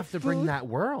mean, you the have to bring food. that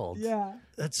world. Yeah.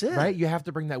 That's it. Right? You have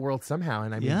to bring that world somehow.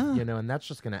 And I mean, Yeah. and that's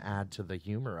just going to add to the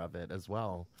humor of it as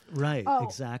well. Right. Oh,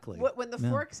 Exactly. When the Yeah.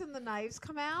 forks and the knives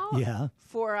come out Yeah.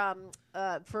 for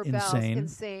Belle's Insane.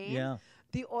 Insane, Yeah.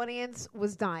 the audience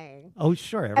was dying. Oh,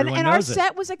 sure. And, Everyone and our knows it.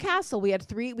 set was a castle. We had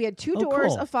two Oh, doors,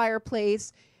 cool. a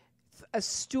fireplace, a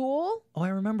stool, Oh, I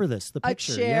remember this. The a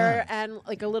picture. chair, Yeah. and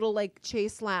like a little like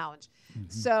chase lounge.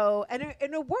 So and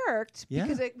it worked Yeah.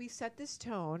 because we set this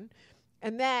tone.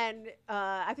 And then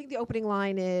I think the opening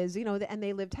line is, and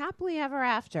they lived happily ever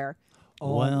after.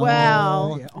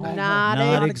 Well, Yeah.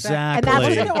 not exactly. And that's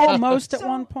Wasn't it what- almost at So-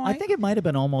 one point? I think it might have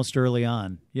been almost early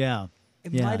on. Yeah.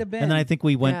 It Yeah. might have been. And then I think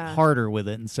we went Yeah. harder with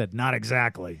it and said, not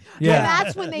exactly. And Yeah.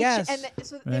 that's when they Yes.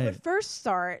 so they Right. would first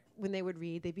start when they would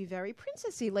read. They'd be very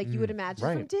princessy, like you would imagine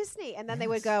from right. Disney, and then they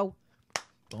would go,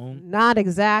 Boom. "Not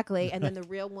exactly." And then the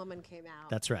real woman came out.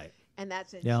 That's right. and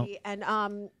that's it. Yeah.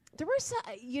 There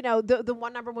were the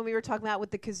one number when we were talking about with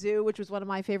the kazoo, which was one of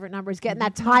my favorite numbers, getting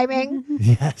that timing,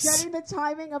 Yes. getting the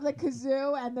timing of the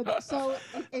kazoo, and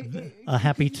A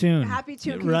happy tune. Happy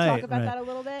tune. Can Right, you talk about right. that a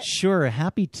little bit? Sure, a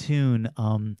happy tune.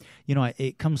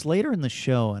 It comes later in the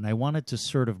show, and I wanted to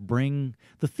sort of bring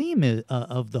the theme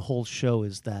of the whole show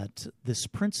is that this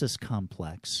princess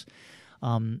complex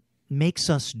makes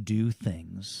us do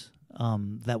things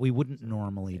that we wouldn't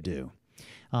normally do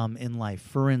in life.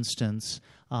 For instance,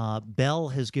 Belle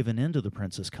has given into the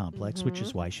princess complex, which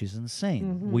is why she's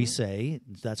insane. We say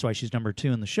that's why she's number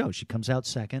 2 in the show. She comes out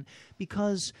second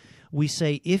because we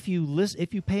say if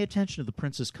you pay attention to the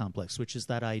princess complex, which is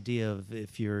that idea of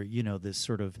if you're this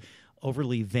sort of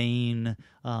overly vain,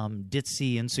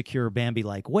 ditzy, insecure,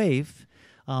 Bambi-like waif,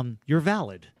 you're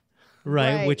valid.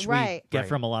 Right, which we get Right.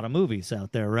 from a lot of movies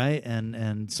out there, right,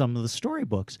 and some of the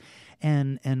storybooks,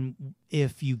 and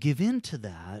if you give in to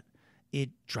that, it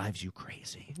drives you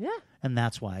crazy. Yeah. And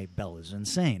that's why Belle is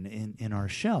insane in our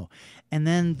show. And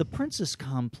then the princess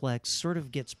complex sort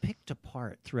of gets picked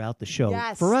apart throughout the show.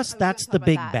 Yes, For I us, was that's gonna the talk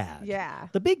big about that. bad. Yeah.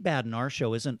 The big bad in our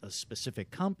show isn't a specific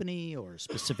company or a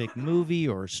specific movie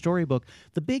or a storybook.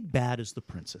 The big bad is the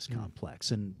princess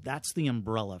complex, and that's the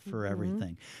umbrella for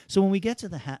everything. So when we get to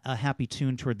the a happy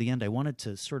tune toward the end, I wanted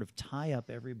to sort of tie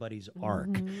up everybody's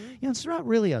arc. It's not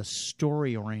really a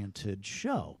story-oriented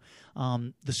show.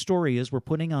 The story is we're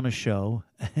putting on a show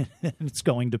and it's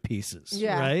going to pieces,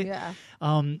 Yeah, right? yeah.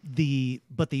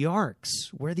 But the arcs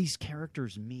where these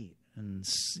characters meet and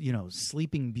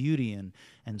Sleeping Beauty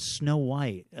and Snow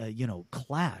White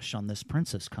clash on this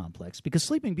princess complex because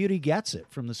Sleeping Beauty gets it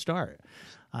from the start.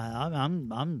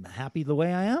 I'm happy the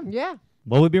way I am. Yeah.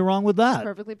 What would be wrong with that?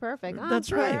 Perfectly perfect.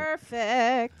 That's right.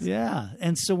 Perfect. Yeah.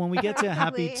 And so when we get to a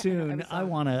happy tune, I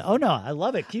want to. Oh, no, I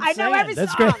love it. Keep I saying know every it.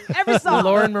 That's song. great. Every song.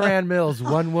 Lauren Moran Mills,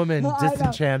 one woman,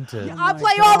 Disenchanted. I'll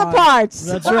play all the parts.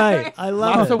 That's right. I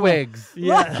love Lots it. of wigs.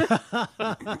 Yeah.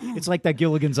 It's like that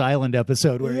Gilligan's Island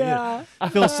episode where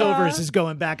Phil Silvers is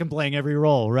going back and playing every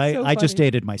role, right? So I just funny.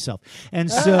 dated myself.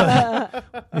 And so,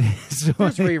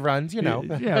 There's reruns, you know.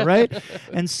 yeah, right?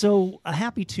 And so a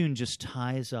happy tune just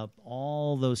ties up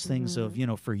all those things of,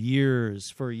 for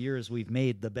years we've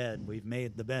made the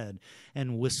bed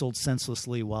and whistled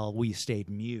senselessly while we stayed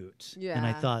mute. Yeah. And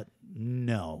I thought,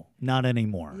 no, not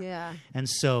anymore. Yeah. And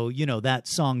so, that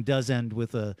song does end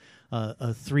with a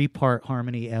 3-part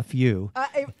harmony FU.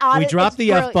 We drop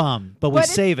the F-bomb, but we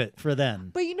save it for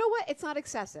then. But you know what? It's not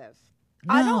excessive.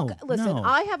 No, I don't listen. no.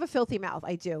 I have a filthy mouth.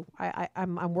 I do.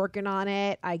 I'm working on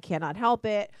it. I cannot help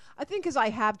it. I think because I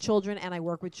have children and I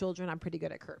work with children, I'm pretty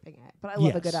good at curbing it. But I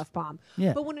love a good F-bomb.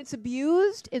 Yeah. But when it's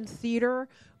abused in theater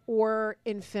or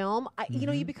in film,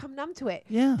 you become numb to it.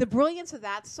 Yeah. The brilliance of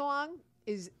that song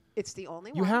is it's the only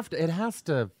You one. have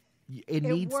to. It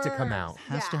needs to come out.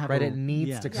 Has to have Right, a- it needs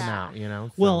yeah. to come out, so.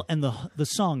 Well, and the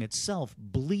song itself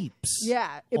bleeps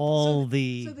all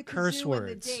the so the curse kazoo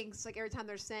words. and the dinks, like every time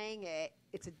they're saying it,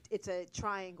 it's a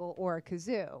triangle or a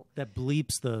kazoo. That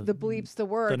bleeps the Bleeps the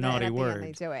word. the and naughty at the word. end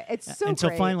they do it. It's so until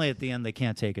great. finally at the end they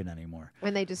can't take it anymore,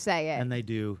 And they just say it. and they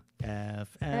do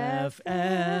F F, F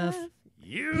F. F.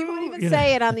 You. He won't even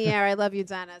say it on the air. I love you,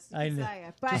 Dennis. I Can know. say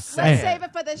it. But Just let's say save it.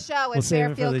 it for the show in We'll save it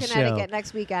for Fairfield, the show. Connecticut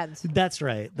next weekend. That's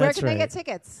right. Where That's can right. they get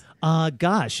tickets?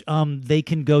 Gosh, they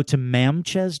can go to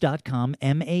mamches.com,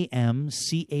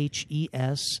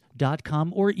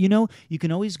 MAMCHES.com, or, you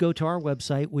can always go to our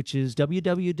website, which is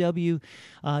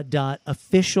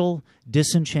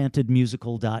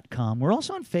www.officialdisenchantedmusical.com. We're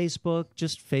also on Facebook,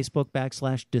 just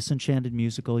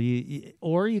Facebook.com/disenchantedmusical.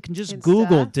 Or you can just Insta.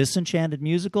 Google Disenchanted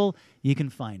Musical. You can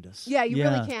find us. Yeah, you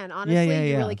really can. Honestly, Yeah.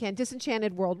 you really can.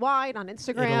 Disenchanted Worldwide on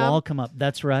Instagram. It'll all come up.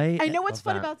 That's right. I know what's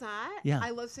Love fun that. about that? Yeah. I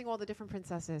love seeing all the different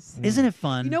princesses. Isn't it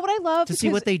fun? You know what I love? To see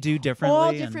what Because they do differently. all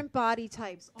and- different body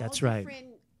types. That's all right. different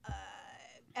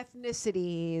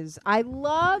ethnicities. I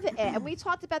love it. And we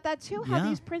talked about that too, how Yeah.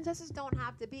 these princesses don't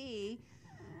have to be.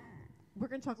 We're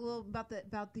going to talk a little about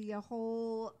the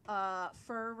whole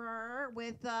fervor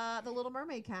with the Little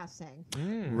Mermaid casting.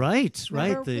 Right.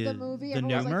 Remember The the movie? the Everyone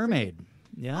new was like, mermaid.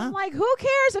 Yeah. I'm like, who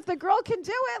cares if the girl can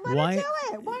do it? Let Why- her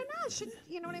do it. Why not? Shouldn't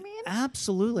you know what I mean?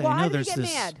 Absolutely. Why I know do we there's get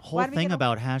this mad? whole Why do we thing get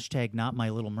about hashtag not my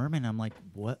little mermaid. I'm like,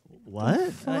 what?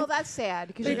 What? Well, that's sad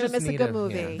because They you're going to just miss a need good a-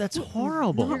 movie. yeah. That's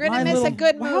horrible. You're gonna My miss a Little-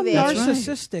 good How movie. That's right.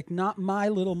 narcissistic, not My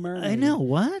Little Mermaid. I know.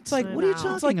 What? It's like, what are you know.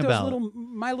 talking It's like those about? little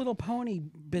My Little Pony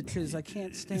bitches. I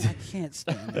can't stand it.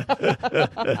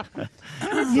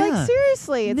 It's like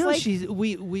seriously. It's no, like she's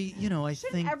we I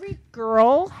shouldn't think every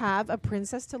girl have a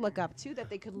princess to look up to that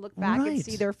they could look back and Right.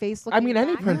 see their face I looking mean,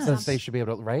 any back? princess Yes. they should be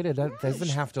able to, right? It doesn't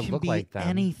have to can look be like them.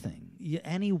 anything.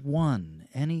 Anyone,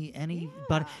 anybody,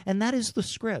 and that is the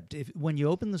script. When you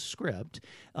open the script,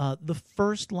 the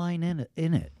first line in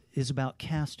it is about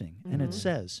casting, and it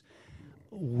says,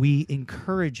 "We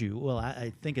encourage you." Well,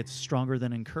 I think it's stronger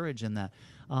than encourage in that.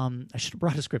 I should have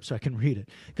brought a script so I can read it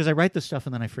because I write this stuff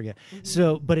and then I forget.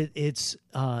 So, but it's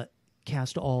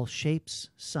cast all shapes,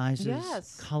 sizes,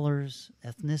 Yes. colors,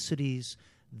 ethnicities.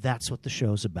 That's what the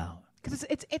show's about. Because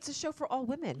it's a show for all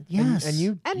women. Yes, And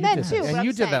you And you men did too, that. but And I'm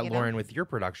you did saying, that, you know. Lauren, with your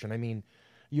production. I mean,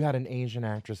 you had an Asian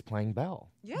actress playing Belle.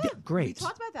 Yeah, great. We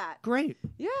talked about that. Great.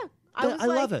 Yeah, I was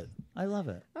love like- it. I love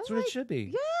it. I was That's what like, it should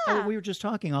be. yeah. Oh, we were just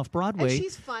talking off And Broadway.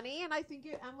 she's funny, and I think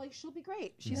I'm like, she'll be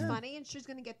great. She's funny, and she's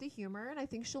gonna get the humor, and I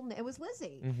think it was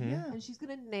Lizzie, Yeah. and she's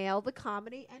gonna nail the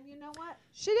comedy. And you know what?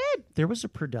 She did. There was a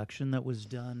production that was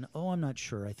done. Oh, I'm not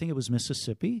sure. I think it was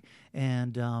Mississippi,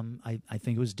 and I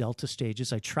think it was Delta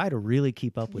Stages. I try to really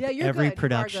keep up with Yeah, you're every good. You are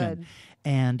production, good.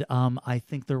 and I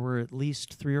think there were at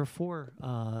least 3 or 4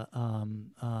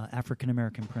 African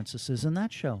American princesses in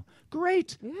that show.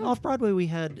 Great. Off Broadway, we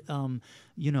had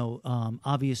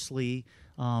obviously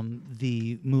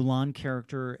the Mulan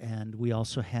character, and we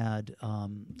also had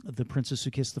the Princess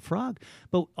Who Kissed the Frog.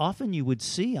 But often you would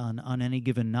see on any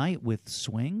given night with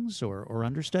swings or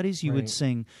understudies, you would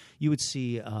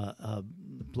see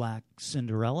Black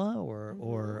Cinderella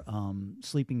or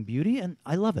Sleeping Beauty, and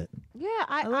I love it. Yeah,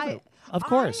 I love it. Of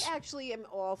course. I actually am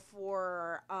all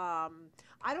for.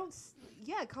 I don't.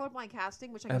 Colorblind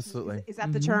casting, which I guess Absolutely. is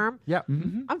that the term? Yeah.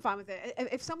 I'm fine with it.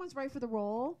 If someone's right for the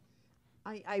role,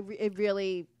 it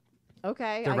really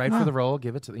okay. They're right for the role.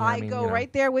 Give it to them. I go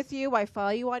right there with you. I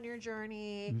follow you on your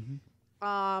journey.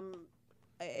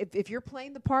 if you're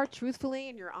playing the part truthfully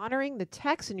and you're honoring the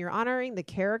text and you're honoring the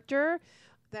character,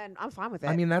 then I'm fine with it.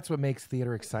 I mean, that's what makes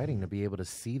theater exciting, to be able to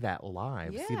see that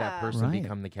live, see that person Right.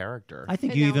 become the character. I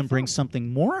think And you now even in bring film.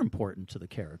 something more important to the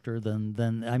character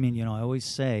than I mean, I always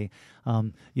say,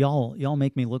 y'all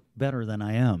make me look better than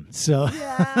I am. So,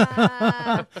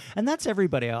 Yeah. and that's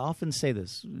everybody. I often say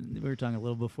this. We were talking a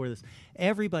little before this.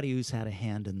 Everybody who's had a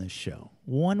hand in this show,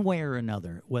 one way or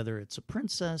another, whether it's a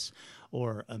princess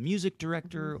or a music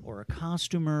director or a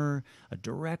costumer, a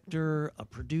director, a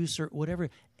producer, whatever.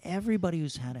 Everybody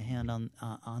who's had a hand on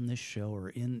this show or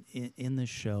in this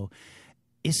show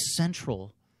is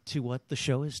central to what the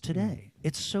show is today.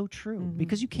 It's so true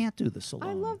because you can't do this alone.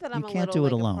 I love that I'm you a can't little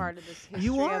do it like alone. a part of this history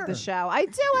You of the are. show. I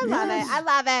do. I love it. I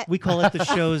love it. We call it the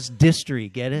show's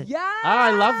distry. Get it? Yeah. Oh,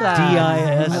 I love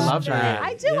that. DIS. I love Distry. that.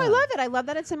 I do. Yeah. I love it. I love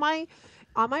that it's in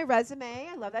on my resume.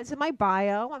 I love that it's in my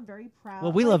bio. I'm very proud.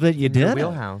 Well, we love that you In your did it.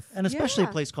 wheelhouse. And especially Yeah.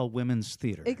 a place called Women's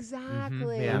Theater.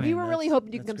 Exactly. Yeah. I We mean, were really that's-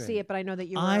 hoping you could that's come see great. it, but I know that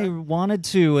you were. I wanted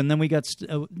to, and then we got.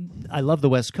 I love the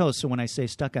West Coast, so when I say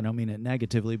stuck, I don't mean it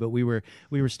negatively, but we were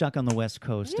stuck on the West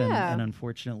Coast, Yeah. and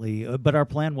unfortunately, but our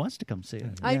plan was to come see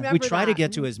it. I We remember try to that.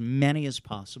 get to as many as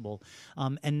possible,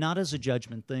 and not as a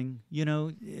judgment thing. We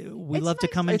It's love to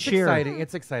nice come and It's cheer. exciting.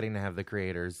 It's exciting to have the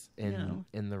creators in know.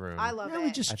 in the room. I love Yeah, it.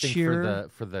 we just I think cheer.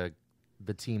 for the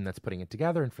team that's putting it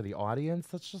together and for the audience,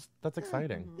 that's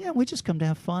exciting. Yeah, we just come to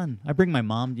have fun. I bring my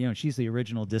mom. She's the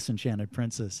original Disenchanted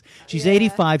princess. She's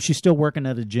 85. She's still working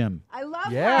at a gym. I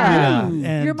love Yeah. that.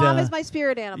 And, Your mom is my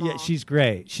spirit animal. Yeah, she's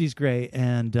great. She's great,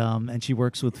 and she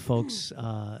works with folks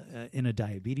in a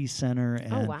diabetes center.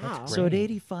 And wow. That's So at great.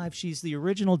 85, she's the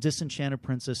original Disenchanted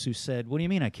princess who said, "What do you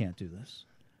mean I can't do this?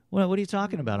 Well, what are you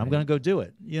talking about? I'm going to go do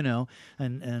it."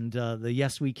 And the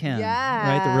Yes We Can,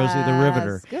 right? The Rosie the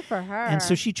Riveter. Good for her. And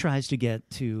so she tries to get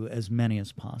to as many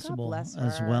as possible bless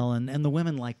as her. well, and the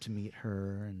women like to meet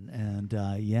her, and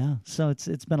yeah, so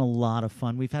it's been a lot of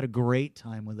fun. We've had a great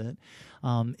time with it.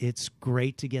 It's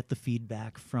great to get the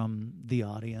feedback from the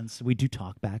audience. We do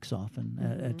talkbacks often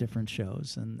at different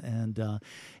shows, and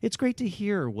it's great to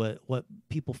hear what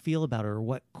people feel about it or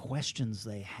what questions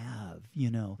they have.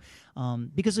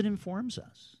 Because it informs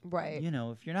us. Right.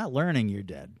 If you're not learning, you're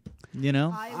dead.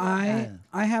 I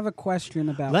have a question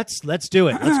about. Let's do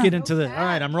it. Let's get into the. All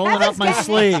right, I'm rolling up my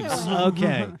sleeves.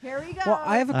 Okay. Here we go. Well,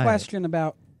 I have a All right. question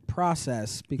about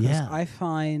process because Yeah. I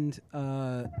find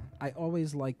I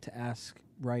always like to ask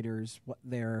writers what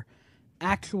their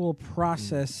actual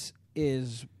process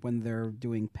is when they're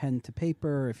doing pen to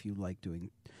paper. If you like doing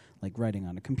like writing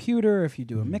on a computer, if you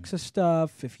do a mix of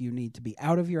stuff, if you need to be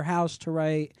out of your house to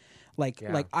write, like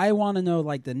I want to know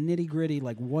like the nitty gritty.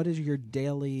 Like, what is your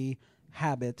daily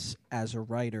habits as a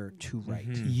writer to write?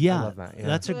 Yeah, I love that, yeah.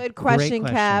 That's a Good great question,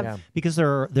 Kev. Yeah. Because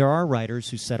there are writers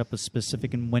who set up a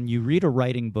specific, and when you read a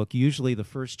writing book, usually the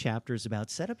first chapter is about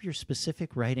set up your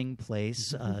specific writing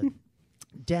place,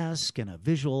 desk and a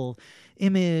visual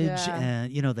image, Yeah.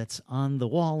 and that's on the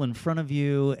wall in front of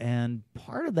you. And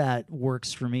part of that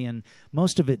works for me, and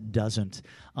most of it doesn't.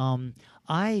 I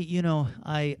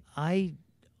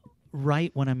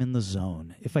write when I'm in the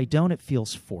zone. If I don't, it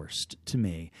feels forced to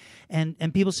me. And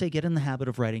people say, get in the habit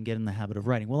of writing, get in the habit of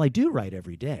writing. Well, I do write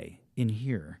every day in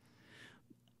here.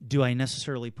 Do I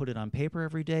necessarily put it on paper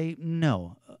every day?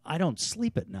 No. I don't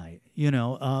sleep at night,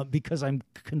 because I'm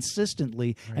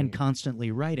consistently and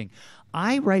constantly writing.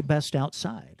 I write best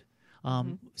outside.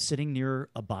 Sitting near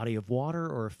a body of water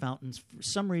or a fountain for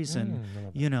some reason,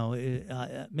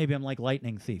 maybe I'm like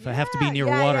lightning thief. I have to be near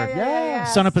water. Yeah.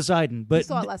 Son of Poseidon. But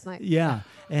saw it last night. Yeah.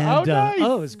 And nice.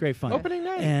 it was great fun. Opening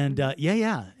night. And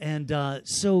And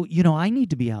so, I need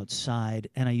to be outside,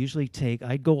 and I usually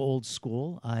I'd go old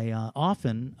school. I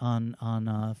often on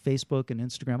Facebook and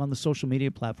Instagram, on the social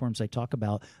media platforms, I talk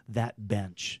about that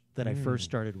bench that I first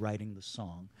started writing the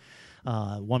song.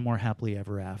 One More Happily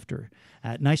Ever After.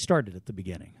 And I started at the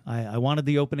beginning. I wanted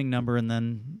the opening number, and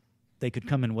then they could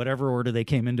come in whatever order they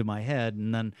came into my head.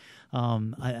 And then,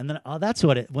 that's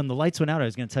when the lights went out, I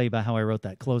was going to tell you about how I wrote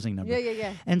that closing number.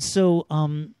 Yeah. And so,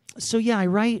 I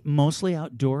write mostly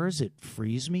outdoors. It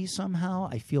frees me somehow.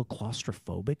 I feel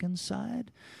claustrophobic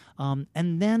inside.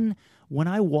 And then when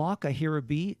I walk, I hear a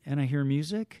beat and I hear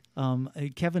music.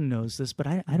 Kevin knows this, but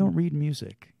I don't read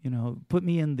music. Put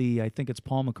me in I think it's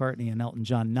Paul McCartney and Elton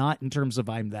John, not in terms of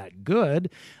I'm that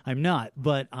good. I'm not,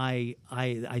 but I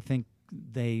think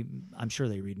I'm sure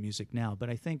they read music now, but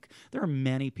I think there are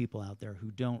many people out there who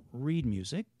don't read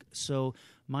music. So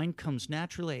mine comes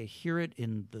naturally. I hear it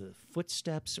in the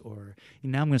footsteps, or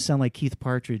now I'm going to sound like Keith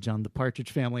Partridge on the Partridge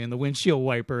Family and the windshield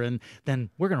wiper, and then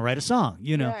we're going to write a song,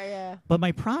 Yeah. But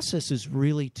my process is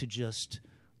really to just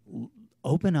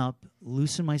open up,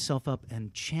 loosen myself up,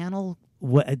 and channel.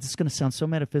 It's going to sound so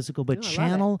metaphysical, but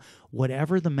channel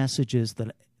whatever the message is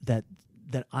that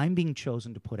I'm being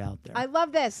chosen to put out there. I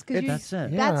love this because that's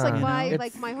it. That's like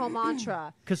Yeah. my whole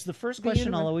mantra. Because the first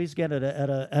question I'll always get at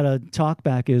a talk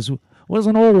back is, what does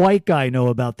an old white guy know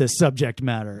about this subject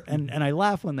matter? And I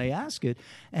laugh when they ask it,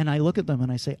 and I look at them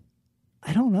and I say,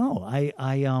 I don't know.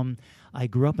 I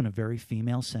grew up in a very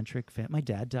female-centric family. My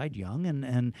dad died young,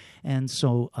 and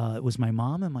so it was my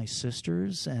mom and my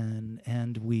sisters,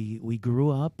 and we grew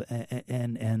up,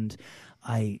 and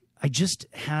I just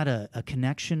had a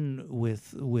connection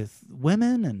with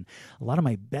women, and a lot of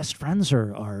my best friends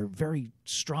are very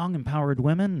strong, empowered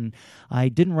women, and I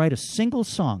didn't write a single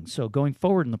song. So going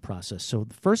forward in the process, so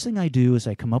the first thing I do is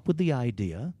I come up with the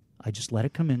idea, I just let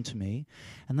it come into me,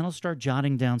 and then I'll start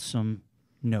jotting down some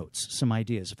notes, some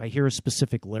ideas. If I hear a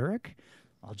specific lyric,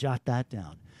 I'll jot that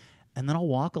down. And then I'll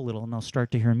walk a little and I'll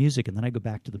start to hear music, and then I go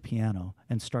back to the piano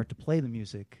and start to play the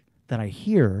music that I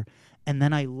hear, and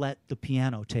then I let the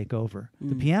piano take over.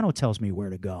 The piano tells me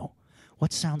where to go.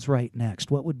 What sounds right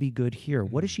next? What would be good here?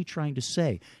 What is she trying to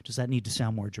say? Does that need to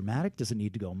sound more dramatic? Does it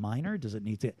need to go minor? Does it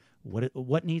need to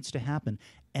what needs to happen?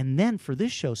 And then for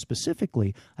this show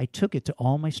specifically, I took it to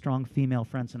all my strong female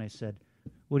friends and I said,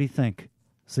 what do you think?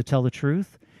 So tell the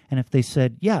truth. And if they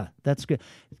said, yeah, that's good,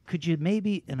 could you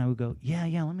maybe, and I would go, yeah,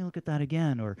 let me look at that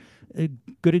again. Or a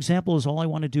good example is All I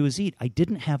Want to Do Is Eat. I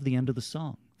didn't have the end of the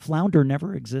song. Flounder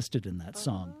never existed in that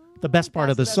song. The best part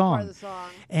of the song.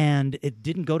 And it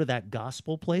didn't go to that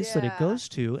gospel place that it goes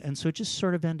to. And so it just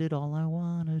sort of ended, all I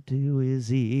want to do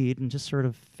is eat, and just sort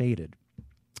of faded.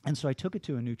 And so I took it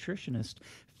to a nutritionist,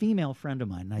 female friend of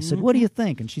mine, and I said, what do you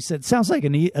think? And she said, sounds like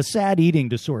a sad eating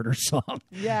disorder song.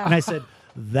 Yeah. And I said,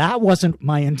 that wasn't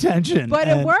my intention. But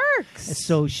it works.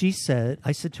 So she said,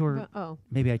 I said to her,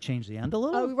 maybe I change the end a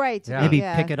little. Oh, right. Yeah. Maybe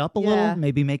pick it up a little,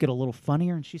 maybe make it a little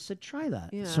funnier. And she said, try that.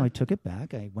 Yeah. So I took it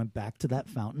back. I went back to that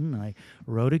fountain, and I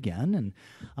wrote again,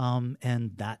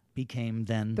 and that became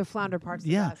then The flounder part's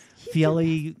the yeah. best.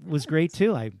 Fiele was great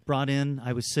too. I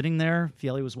was sitting there,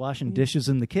 Fiele was washing dishes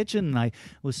in the kitchen, and I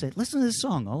was saying, listen to this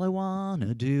song, all I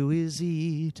wanna do is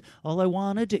eat, all I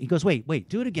wanna do. He goes, wait,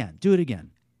 do it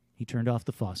again. He turned off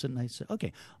the faucet, and I said,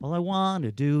 okay, all I want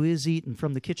to do is eat. And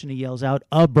from the kitchen, he yells out,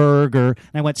 a burger.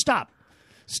 And I went, stop.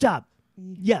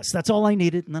 Yes, that's all I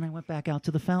needed. And then I went back out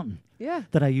to the fountain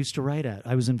that I used to write at.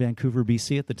 I was in Vancouver,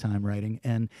 BC at the time writing.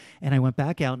 And I went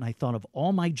back out, and I thought of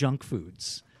all my junk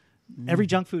foods. Every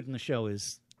junk food in the show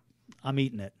is, I'm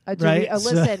eating it. Right?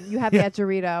 Listen, you have that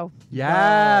Dorito.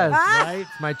 Yes. Right?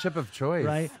 It's my chip of choice.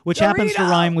 Right? Which happens to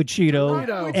rhyme with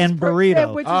Cheeto and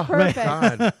burrito. Which is perfect.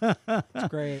 God. It's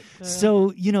great.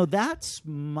 So, that's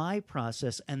my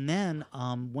process. And then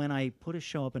when I put a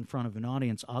show up in front of an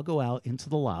audience, I'll go out into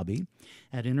the lobby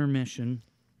at intermission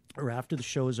or after the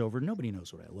show is over. Nobody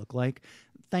knows what I look like.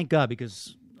 Thank God,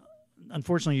 because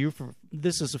unfortunately,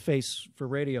 this is a face for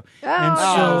radio. And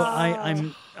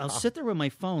so I'll sit there with my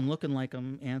phone looking like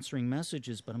I'm answering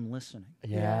messages, but I'm listening.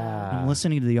 Yeah. I'm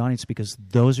listening to the audience because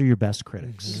those are your best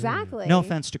critics. Exactly. No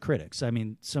offense to critics. I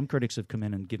mean, some critics have come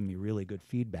in and given me really good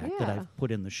feedback that I've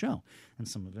put in the show, and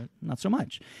some of it not so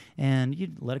much. And you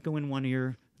let it go in one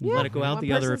ear, let it go out One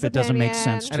the other if person's it doesn't make opinion.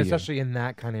 sense to And you. especially in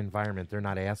that kind of environment, they're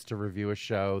not asked to review a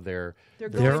show. They're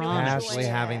going actually to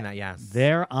enjoy having it. that. Yes.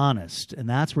 They're honest, and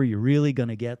that's where you're really going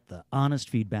to get the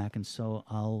honest feedback. And so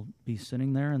I'll be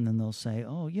sitting there, and then they'll say,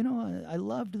 oh, I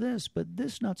loved this, but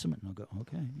this not so much. And I'll go,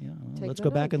 okay, let's go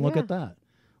back and look at that.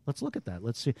 Let's look at that.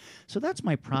 Let's see. So that's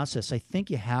my process. I think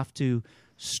you have to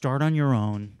start on your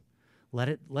own, let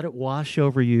it wash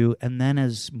over you, and then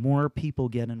as more people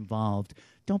get involved,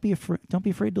 don't be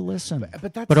afraid to listen.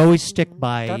 But always stick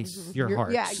by your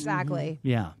heart. Yeah, exactly.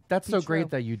 Yeah. That's so True.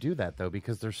 great that you do that, though,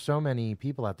 because there's so many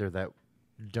people out there that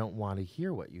don't want to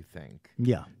hear what you think.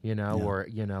 Yeah. Or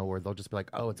they'll just be like,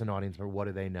 oh, it's an audience, or what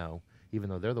do they know? Even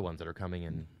though they're the ones that are coming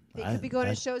in. They could be going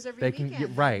to shows every They weekend.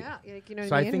 can right. Yeah, you know So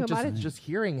what I think mean? just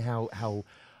hearing how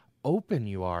open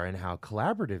you are and how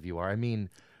collaborative you are. I mean,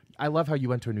 I love how you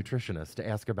went to a nutritionist to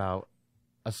ask about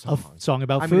a song. Song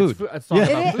about I mean, food. it's a song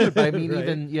about food, but I mean, Right.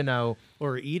 even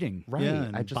Or eating. Right. Yeah,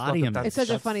 and I just body thought that image. It's such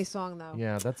a that's- funny song, though.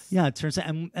 yeah, that's Yeah, it turns out,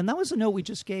 and that was a note we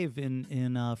just gave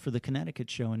in for the Connecticut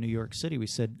show in New York City. We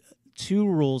said 2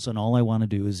 rules, and all I want to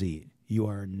do is eat. You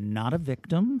are not a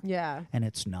victim, Yeah. and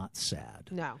it's not sad.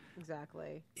 No,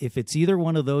 exactly. If it's either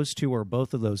one of those 2 or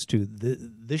both of those 2,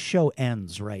 this show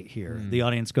ends right here. The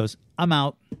audience goes, I'm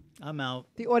out.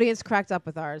 The audience cracked up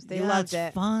with ours. They Yeah, loved it's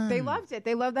it. fun. They loved it.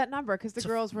 They loved that number because the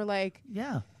girls were like,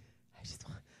 Yeah.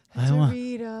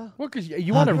 Dorita. Well, because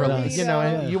you want to relate,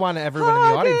 Burrito. and you want everyone in the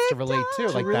audience to relate too.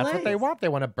 To Like that's what relate. they want. They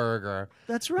want a burger.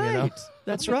 That's right.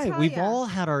 That's Let me right. tell We've ya. all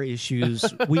had our issues.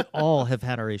 We all have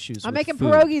had our issues. I'm with making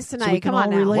food. pierogies So tonight. we can Come on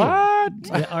all now. relate. What?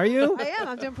 Yeah, are you? I am.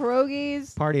 I'm doing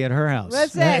pierogies. Party at her house.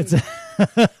 Listen.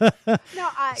 No,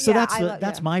 So yeah,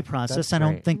 that's my process. That's I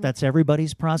don't great. think that's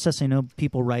everybody's process. I know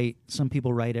some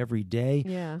people write every day.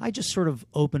 Yeah. I just sort of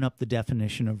open up the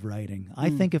definition of writing. I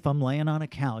think if I'm laying on a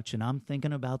couch and I'm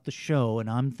thinking about the show and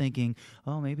I'm thinking,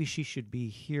 oh, maybe she should be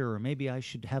here or maybe I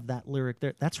should have that lyric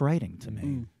there. That's writing to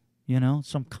me.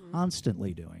 So I'm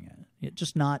constantly doing it.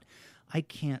 I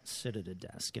can't sit at a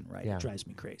desk and write. Yeah. It drives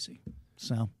me crazy.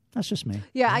 So that's just me.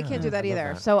 Yeah, I can't do that I love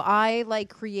either. that. So I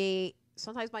create.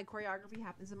 Sometimes my choreography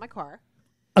happens in my car.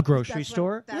 A grocery That's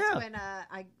store? That's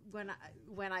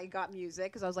when I got music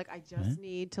because I was like, I just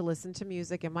need to listen to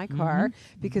music in my car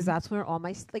because that's where all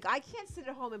my I can't sit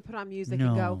at home and put on music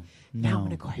and go, now I'm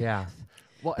gonna choreograph. Yeah.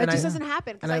 Well, That just doesn't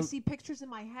happen because and I I- see pictures in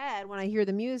my head when I hear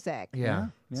the music. Yeah.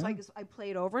 So I play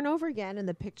it over and over again in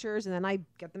the pictures, and then I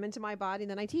get them into my body,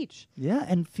 and then I teach. Yeah,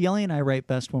 and Fiele and I write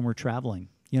best when we're traveling.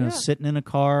 Yeah. Sitting in a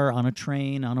car, on a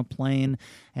train, on a plane,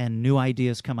 and new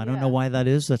ideas come. I don't know why that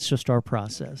is. That's just our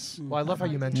process. Well, I love how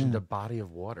you mentioned a body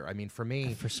of water. I mean, for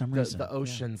me, For some reason, the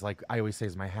ocean's like I always say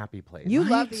is my happy place. You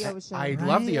love Right. the ocean. I Right.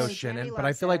 love the Yes. ocean, Danny but I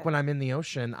loves feel like it. when I'm in the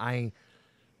ocean, I'm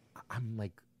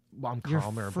like, well, I'm You're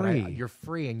calmer, free. but you're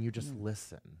free and you just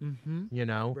listen.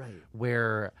 Mm-hmm. Right.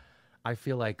 Where I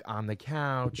feel like on the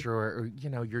couch or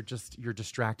you're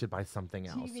distracted by something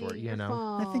else, or TV, your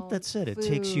I think phone, that's it. It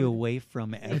takes you food. away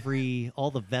from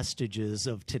all the vestiges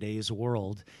of today's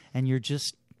world, and you're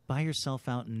just by yourself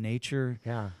out in nature.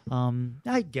 Yeah.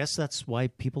 I guess that's why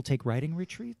people take writing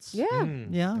retreats. Yeah.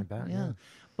 Yeah, I bet, yeah.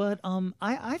 But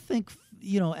I think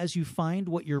as you find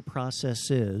what your process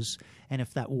is, and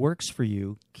if that works for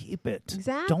you, keep it.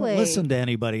 Exactly. Don't listen to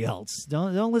anybody else.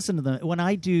 Don't listen to them. When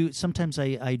I do, sometimes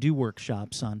I do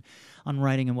workshops on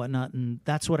writing and whatnot, and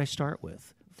that's what I start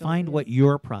with. Find what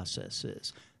your process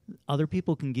is. Other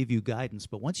people can give you guidance,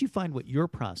 but once you find what your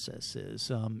process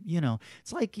is,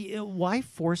 it's like why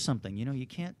force something? You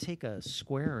can't take a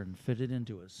square and fit it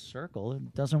into a circle.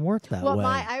 It doesn't work that Well, way.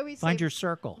 I always Find say your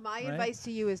circle. My right? advice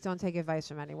to you is don't take advice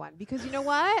from anyone because you know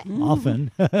what?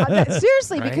 Often.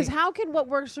 Seriously, because Right? how can what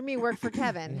works for me work for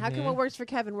Kevin? How can what works for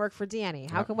Kevin work for Danny?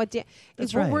 How can what That's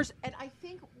is what right. works? And I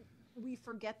think we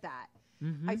forget that.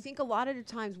 I think a lot of the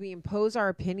times we impose our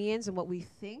opinions and what we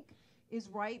think is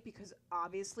right because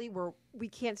obviously we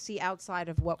can't see outside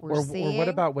of what we're seeing. Or what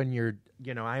about when you're,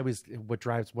 what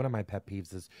drives one of my pet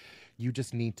peeves is you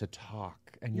just need to talk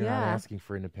and you're not Yeah. asking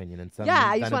for an opinion. And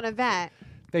I just want to vent.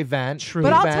 They vent. True. they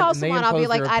But I'll vent, tell and they someone, I'll be impose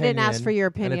like, their I didn't ask opinion, for your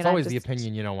And opinion, it's I always the just-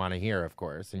 opinion you don't want to hear, of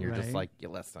course. And you're just Right. like, you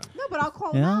listen. No, but I'll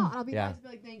call them Yeah. out. And I'll be Yeah. nice and be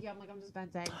like, thank you. I'm like, I'm just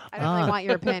venting. I don't really want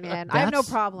your opinion. I have no That's-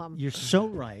 problem. You're so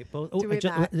right. Doing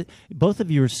that. Both of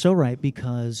you are so right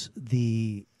because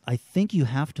I think you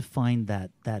have to find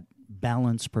that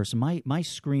balanced person. My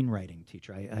screenwriting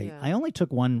teacher, I only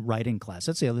took one writing class.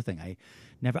 That's the other thing.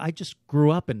 I just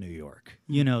grew up in New York,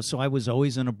 so I was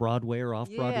always in a Broadway or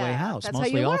off-Broadway house, That's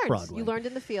mostly how you off-Broadway. learned. You learned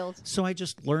in the field. So I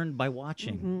just learned by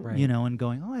watching, Right. and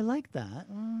going, oh, I like that.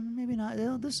 Maybe not.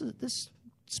 This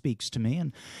speaks to me,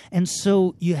 and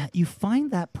so you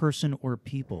find that person or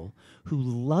people who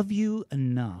love you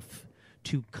enough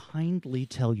to kindly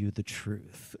tell you the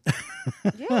truth.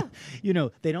 Yeah.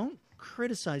 They don't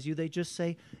criticize you. They just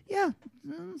say, yeah,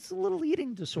 it's a little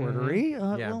eating disordery.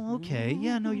 Yeah. Well, okay.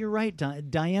 Yeah, no, you're right.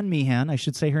 Diane Meehan, I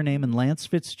should say her name, and Lance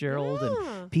Fitzgerald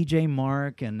and PJ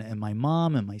Mark and my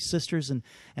mom and my sisters and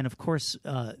of course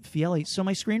Fiele. So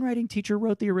my screenwriting teacher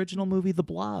wrote the original movie The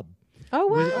Blob Oh,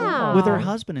 wow. with her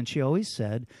husband, and she always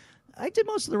said, I did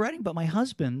most of the writing, but my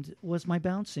husband was my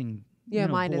bouncing Yeah,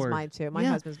 mine board. is mine too. My Yeah.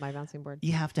 husband's my bouncing board.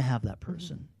 You have to have that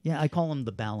person. Yeah, I call him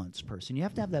the balance person. You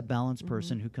have to have that balance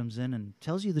person who comes in and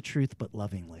tells you the truth, but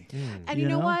lovingly. And you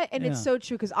know what? And it's Yeah. so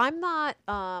true because I'm not,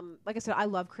 like I said, I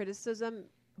love criticism,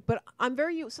 but I'm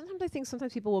sometimes I think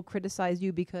sometimes people will criticize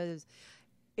you because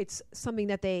it's something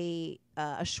that a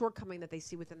shortcoming that they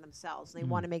see within themselves. And they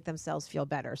want to make themselves feel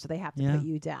better. So they have to Yeah. put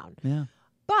you down. Yeah.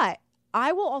 But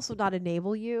I will also not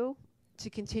enable you to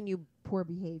continue poor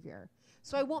behavior.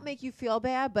 So I won't make you feel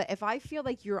bad, but if I feel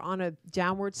like you're on a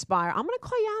downward spiral, I'm going to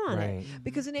call you out on Right. it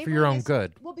because enabling For your own is,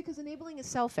 good. Well, because enabling is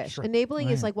selfish. Sure. Enabling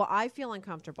is Right. like, well, I feel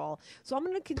uncomfortable, so I'm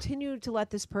going to continue to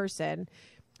let this person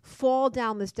fall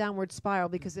down this downward spiral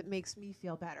because it makes me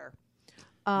feel better.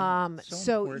 So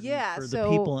important yeah, for the so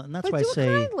people, and that's but why I do it say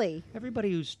kindly.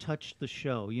 everybody who's touched the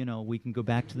show, we can go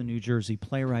back to the New Jersey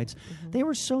playwrights. They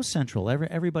were so central.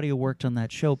 Everybody who worked on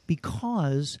that show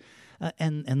because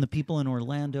and the people in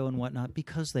Orlando and whatnot,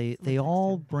 because they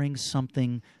all bring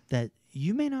something that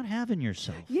you may not have in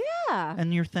yourself. Yeah.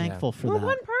 And you're thankful for We're that.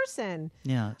 one person.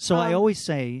 Yeah. So I always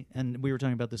say, and we were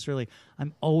talking about this earlier,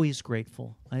 I'm always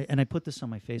grateful. And I put this on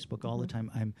my Facebook all the time.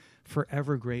 I'm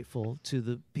forever grateful to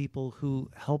the people who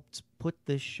helped put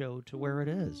this show to where it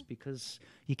is, because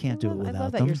you can't do it without them. I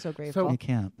love that you're so grateful. You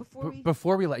can't.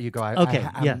 Before we let you go,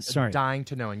 I'm sorry. dying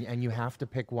to know, and you have to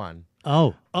pick one.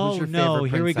 Oh your no!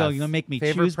 favorite Here we go. princess? You're gonna make me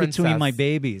Favorite choose between princess? my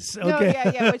babies. Okay. No,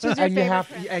 yeah. Which is your And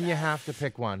favorite? you have to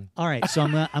pick one. All right. So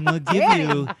I'm gonna give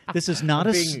you. This is not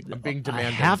I'm being I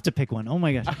demanding. have to pick one. Oh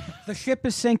my gosh. The ship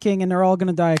is sinking, and they're all going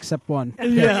to die except one. There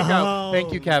you go.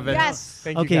 Thank you, Kevin. Yes.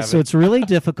 Thank you, Okay. Kevin. So it's really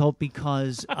difficult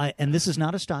because and this is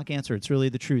not a stock answer. It's really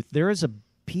the truth. There is a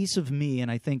piece of me,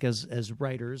 and I think as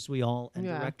writers, we all, and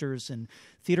directors and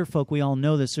theater folk, we all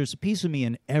know this. There's a piece of me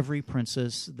in every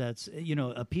princess that's,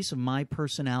 a piece of my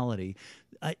personality.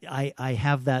 I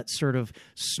have that sort of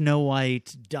Snow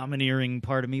White domineering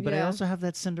part of me, but I also have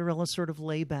that Cinderella sort of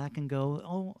lay back and go,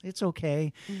 oh, it's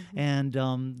okay. And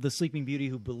the Sleeping Beauty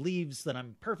who believes that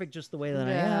I'm perfect just the way that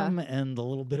I am, and the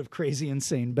little bit of crazy,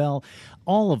 insane Belle,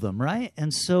 all of them, right?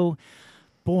 And so,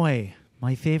 boy,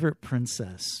 my favorite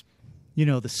princess.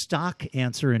 The stock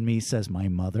answer in me says my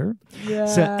mother. Yeah.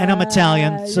 So, and I'm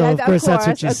Italian, so of course that's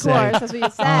what you say. Of course, that's what you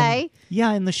say.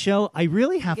 Yeah, in the show, I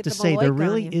really have to say there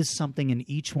really on is something in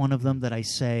each one of them that I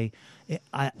say,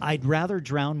 I'd rather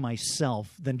drown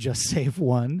myself than just save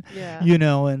one. Yeah.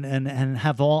 And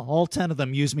have all 10 of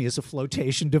them use me as a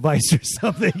flotation device or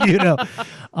something.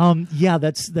 Yeah,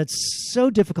 that's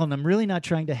so difficult, and I'm really not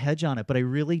trying to hedge on it, but I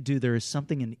really do. There is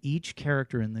something in each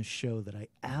character in this show that I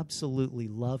absolutely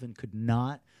love and could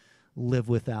not live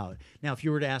without. Now, if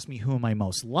you were to ask me who am I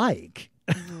most like,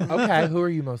 Okay, who are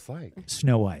you most like?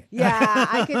 Snow White. Yeah,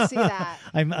 I can see that.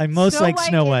 I'm most like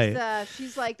Snow White.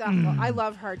 She's like the. I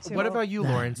love her too. What about you,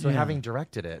 Lauren? So having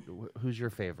directed it, who's your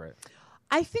favorite?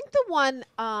 I think the one,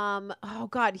 oh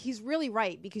God, he's really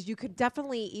right, because you could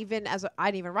definitely, I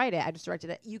didn't even write it, I just directed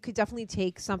it. You could definitely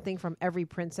take something from every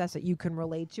princess that you can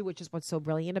relate to, which is what's so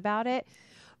brilliant about it.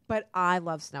 But I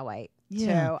love Snow White too.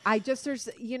 There's,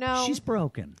 she's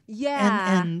broken.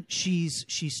 Yeah. And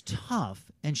she's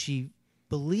tough, and she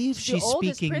believes she's the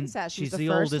oldest speaking. Princess. She's the the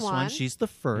first oldest one. She's the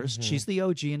 1st. She's the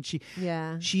OG, and she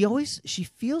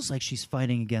feels like she's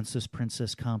fighting against this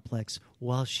princess complex,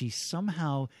 while she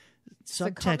somehow,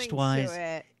 subtext wise,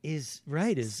 is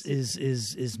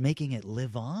making it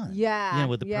live on. Yeah,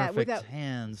 with the perfect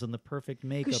hands and the perfect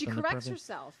makeup. Because she corrects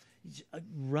herself.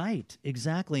 Right,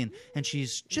 exactly. And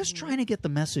she's just trying to get the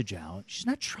message out. She's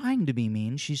not trying to be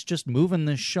mean. She's just moving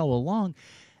this show along.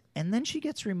 And then she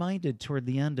gets reminded toward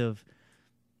the end of,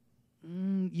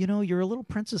 you're a little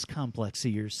princess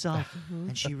complexy yourself.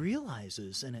 And she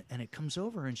realizes, and it comes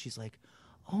over, and she's like,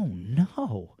 oh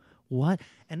no. What?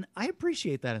 And I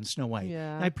appreciate that in Snow White.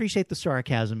 Yeah. I appreciate the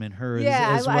sarcasm in her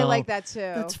as well. I like that too.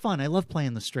 That's fun. I love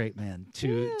playing the straight man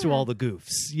to all the goofs.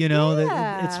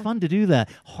 It's fun to do that.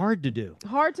 Hard to do.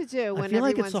 Hard to do. I feel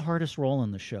like it's the hardest role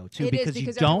in the show too, because you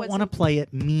because don't want to play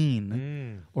it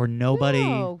mean, or nobody.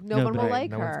 No one will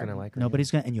like no her. one's gonna like her. Nobody's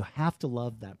gonna, and you have to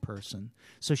love that person.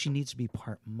 So she needs to be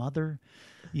part mother,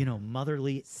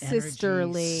 motherly,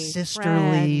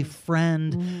 sisterly,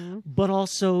 friend, but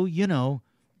also,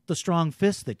 the strong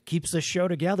fist that keeps the show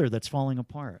together that's falling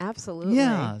apart. Absolutely.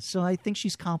 Yeah, so I think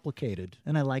she's complicated,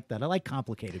 and I like that. I like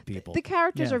complicated people. The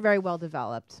characters are very well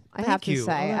developed, I have to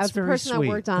say. That's as the very person sweet.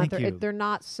 that worked on it, they're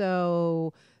not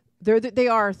so... They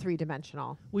are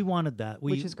three-dimensional. We wanted that.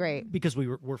 Which is great. Because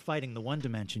we're fighting the one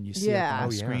dimension you see up on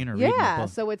the screen or reading the book.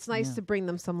 So it's nice to bring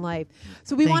them some life.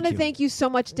 So we want to thank you so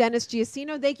much, Dennis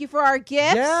Giacino. Thank you for our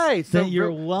gifts. Yay! So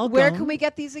you're welcome. Where can we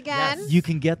get these again? Yes. You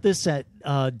can get this at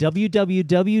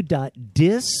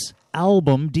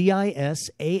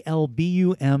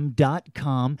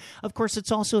www.disalbum.com. Of course,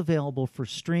 it's also available for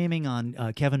streaming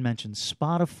on, Kevin mentioned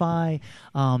Spotify.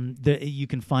 You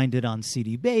can find it on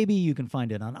CD Baby. You can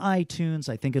find it on iTunes.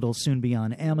 I think it'll soon be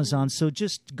on Amazon. So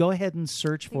just go ahead and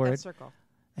search for it. Circle.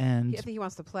 And I think he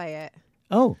wants to play it.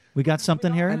 Oh, we got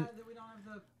something here?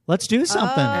 Let's do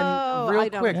something. Oh, and real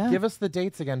quick, give us the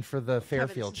dates again for the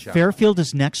Fairfield show. Fairfield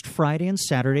is next Friday and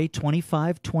Saturday,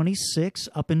 25, 26,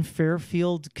 up in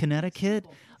Fairfield, Connecticut.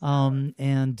 And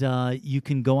you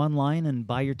can go online and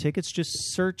buy your tickets. Just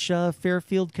search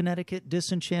Fairfield, Connecticut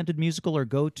Disenchanted Musical, or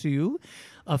go to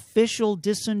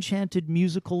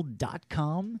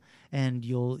officialdisenchantedmusical.com, and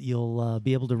you'll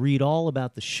be able to read all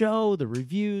about the show, the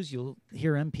reviews. You'll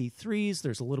hear MP3s.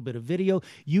 There's a little bit of video.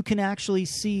 You can actually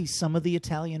see some of the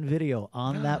Italian video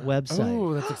on that website. website.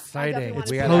 Oh, that's exciting. wanna We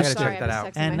see gotta that. check that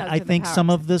out. Sorry, And my I husband, think the some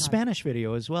power of the of Spanish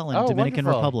video as well in Oh, Dominican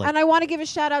wonderful. Republic. And I want to give a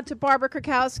shout out to Barbara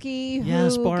Krakowski, who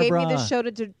Yes, gave me Barbara. this show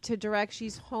to direct.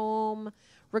 She's home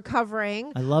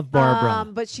recovering. I love Barbara.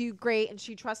 But she's great, and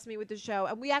she trusts me with the show.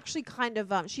 And we actually kind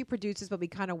of, she produces, but we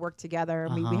kind of work together.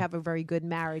 And we have a very good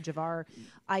marriage of our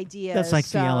ideas. That's like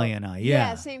so, Fiele and I,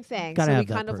 yeah. same thing. Gotta so we have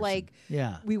that kind of person. like,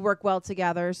 Yeah. we work well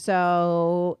together.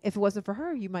 So if it wasn't for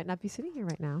her, you might not be sitting here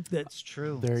right now. That's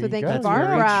true. There So you thank go. you, That's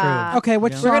very Barbara. true. Okay,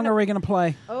 which Yeah. song are we gonna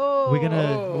play? Oh, We're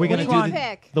gonna what do do you the,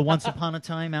 pick? the Once Upon a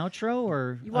Time outro,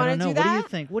 or You I wanna don't know. do What do you that?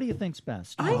 think? What do you think's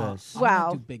best? for I- this?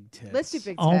 Wow. Do big tits. Let's do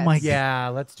big tits. Oh my Yeah,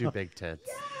 let's do big tits.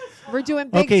 We're doing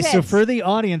big Okay, tits. so for the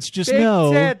audience, just Big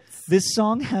know tits. this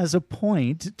song has a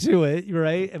point to it,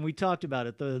 right? And we talked about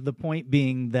it. The point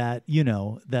being that,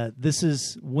 that this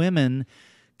is women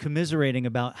commiserating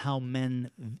about how men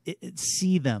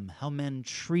see them, how men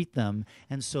treat them,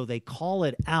 and so they call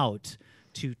it out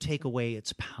to take away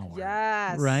its power.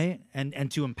 Yes. Right?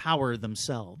 And to empower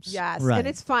themselves. Yes, Right. and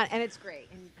it's fun and it's great.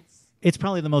 And It's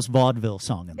probably the most vaudeville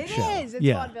song in the it show. is. It's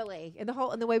yeah. vaudeville,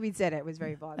 and the way we did it was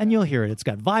very vaudeville. And you'll hear it. It's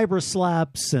got vibra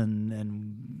slaps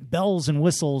and bells and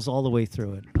whistles all the way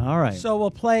through it. All right. So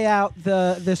we'll play out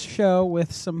this show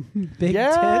with some big Yay!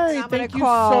 tits. I'm Thank gonna you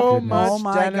call. so Goodness. much, Oh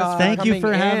my Dennis, God. for Thank you coming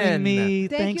for having in. me.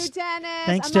 Thank thanks you, Dennis.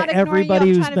 thanks I'm to not ignoring you. everybody I'm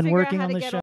who's trying to been figure out working how on to the get show.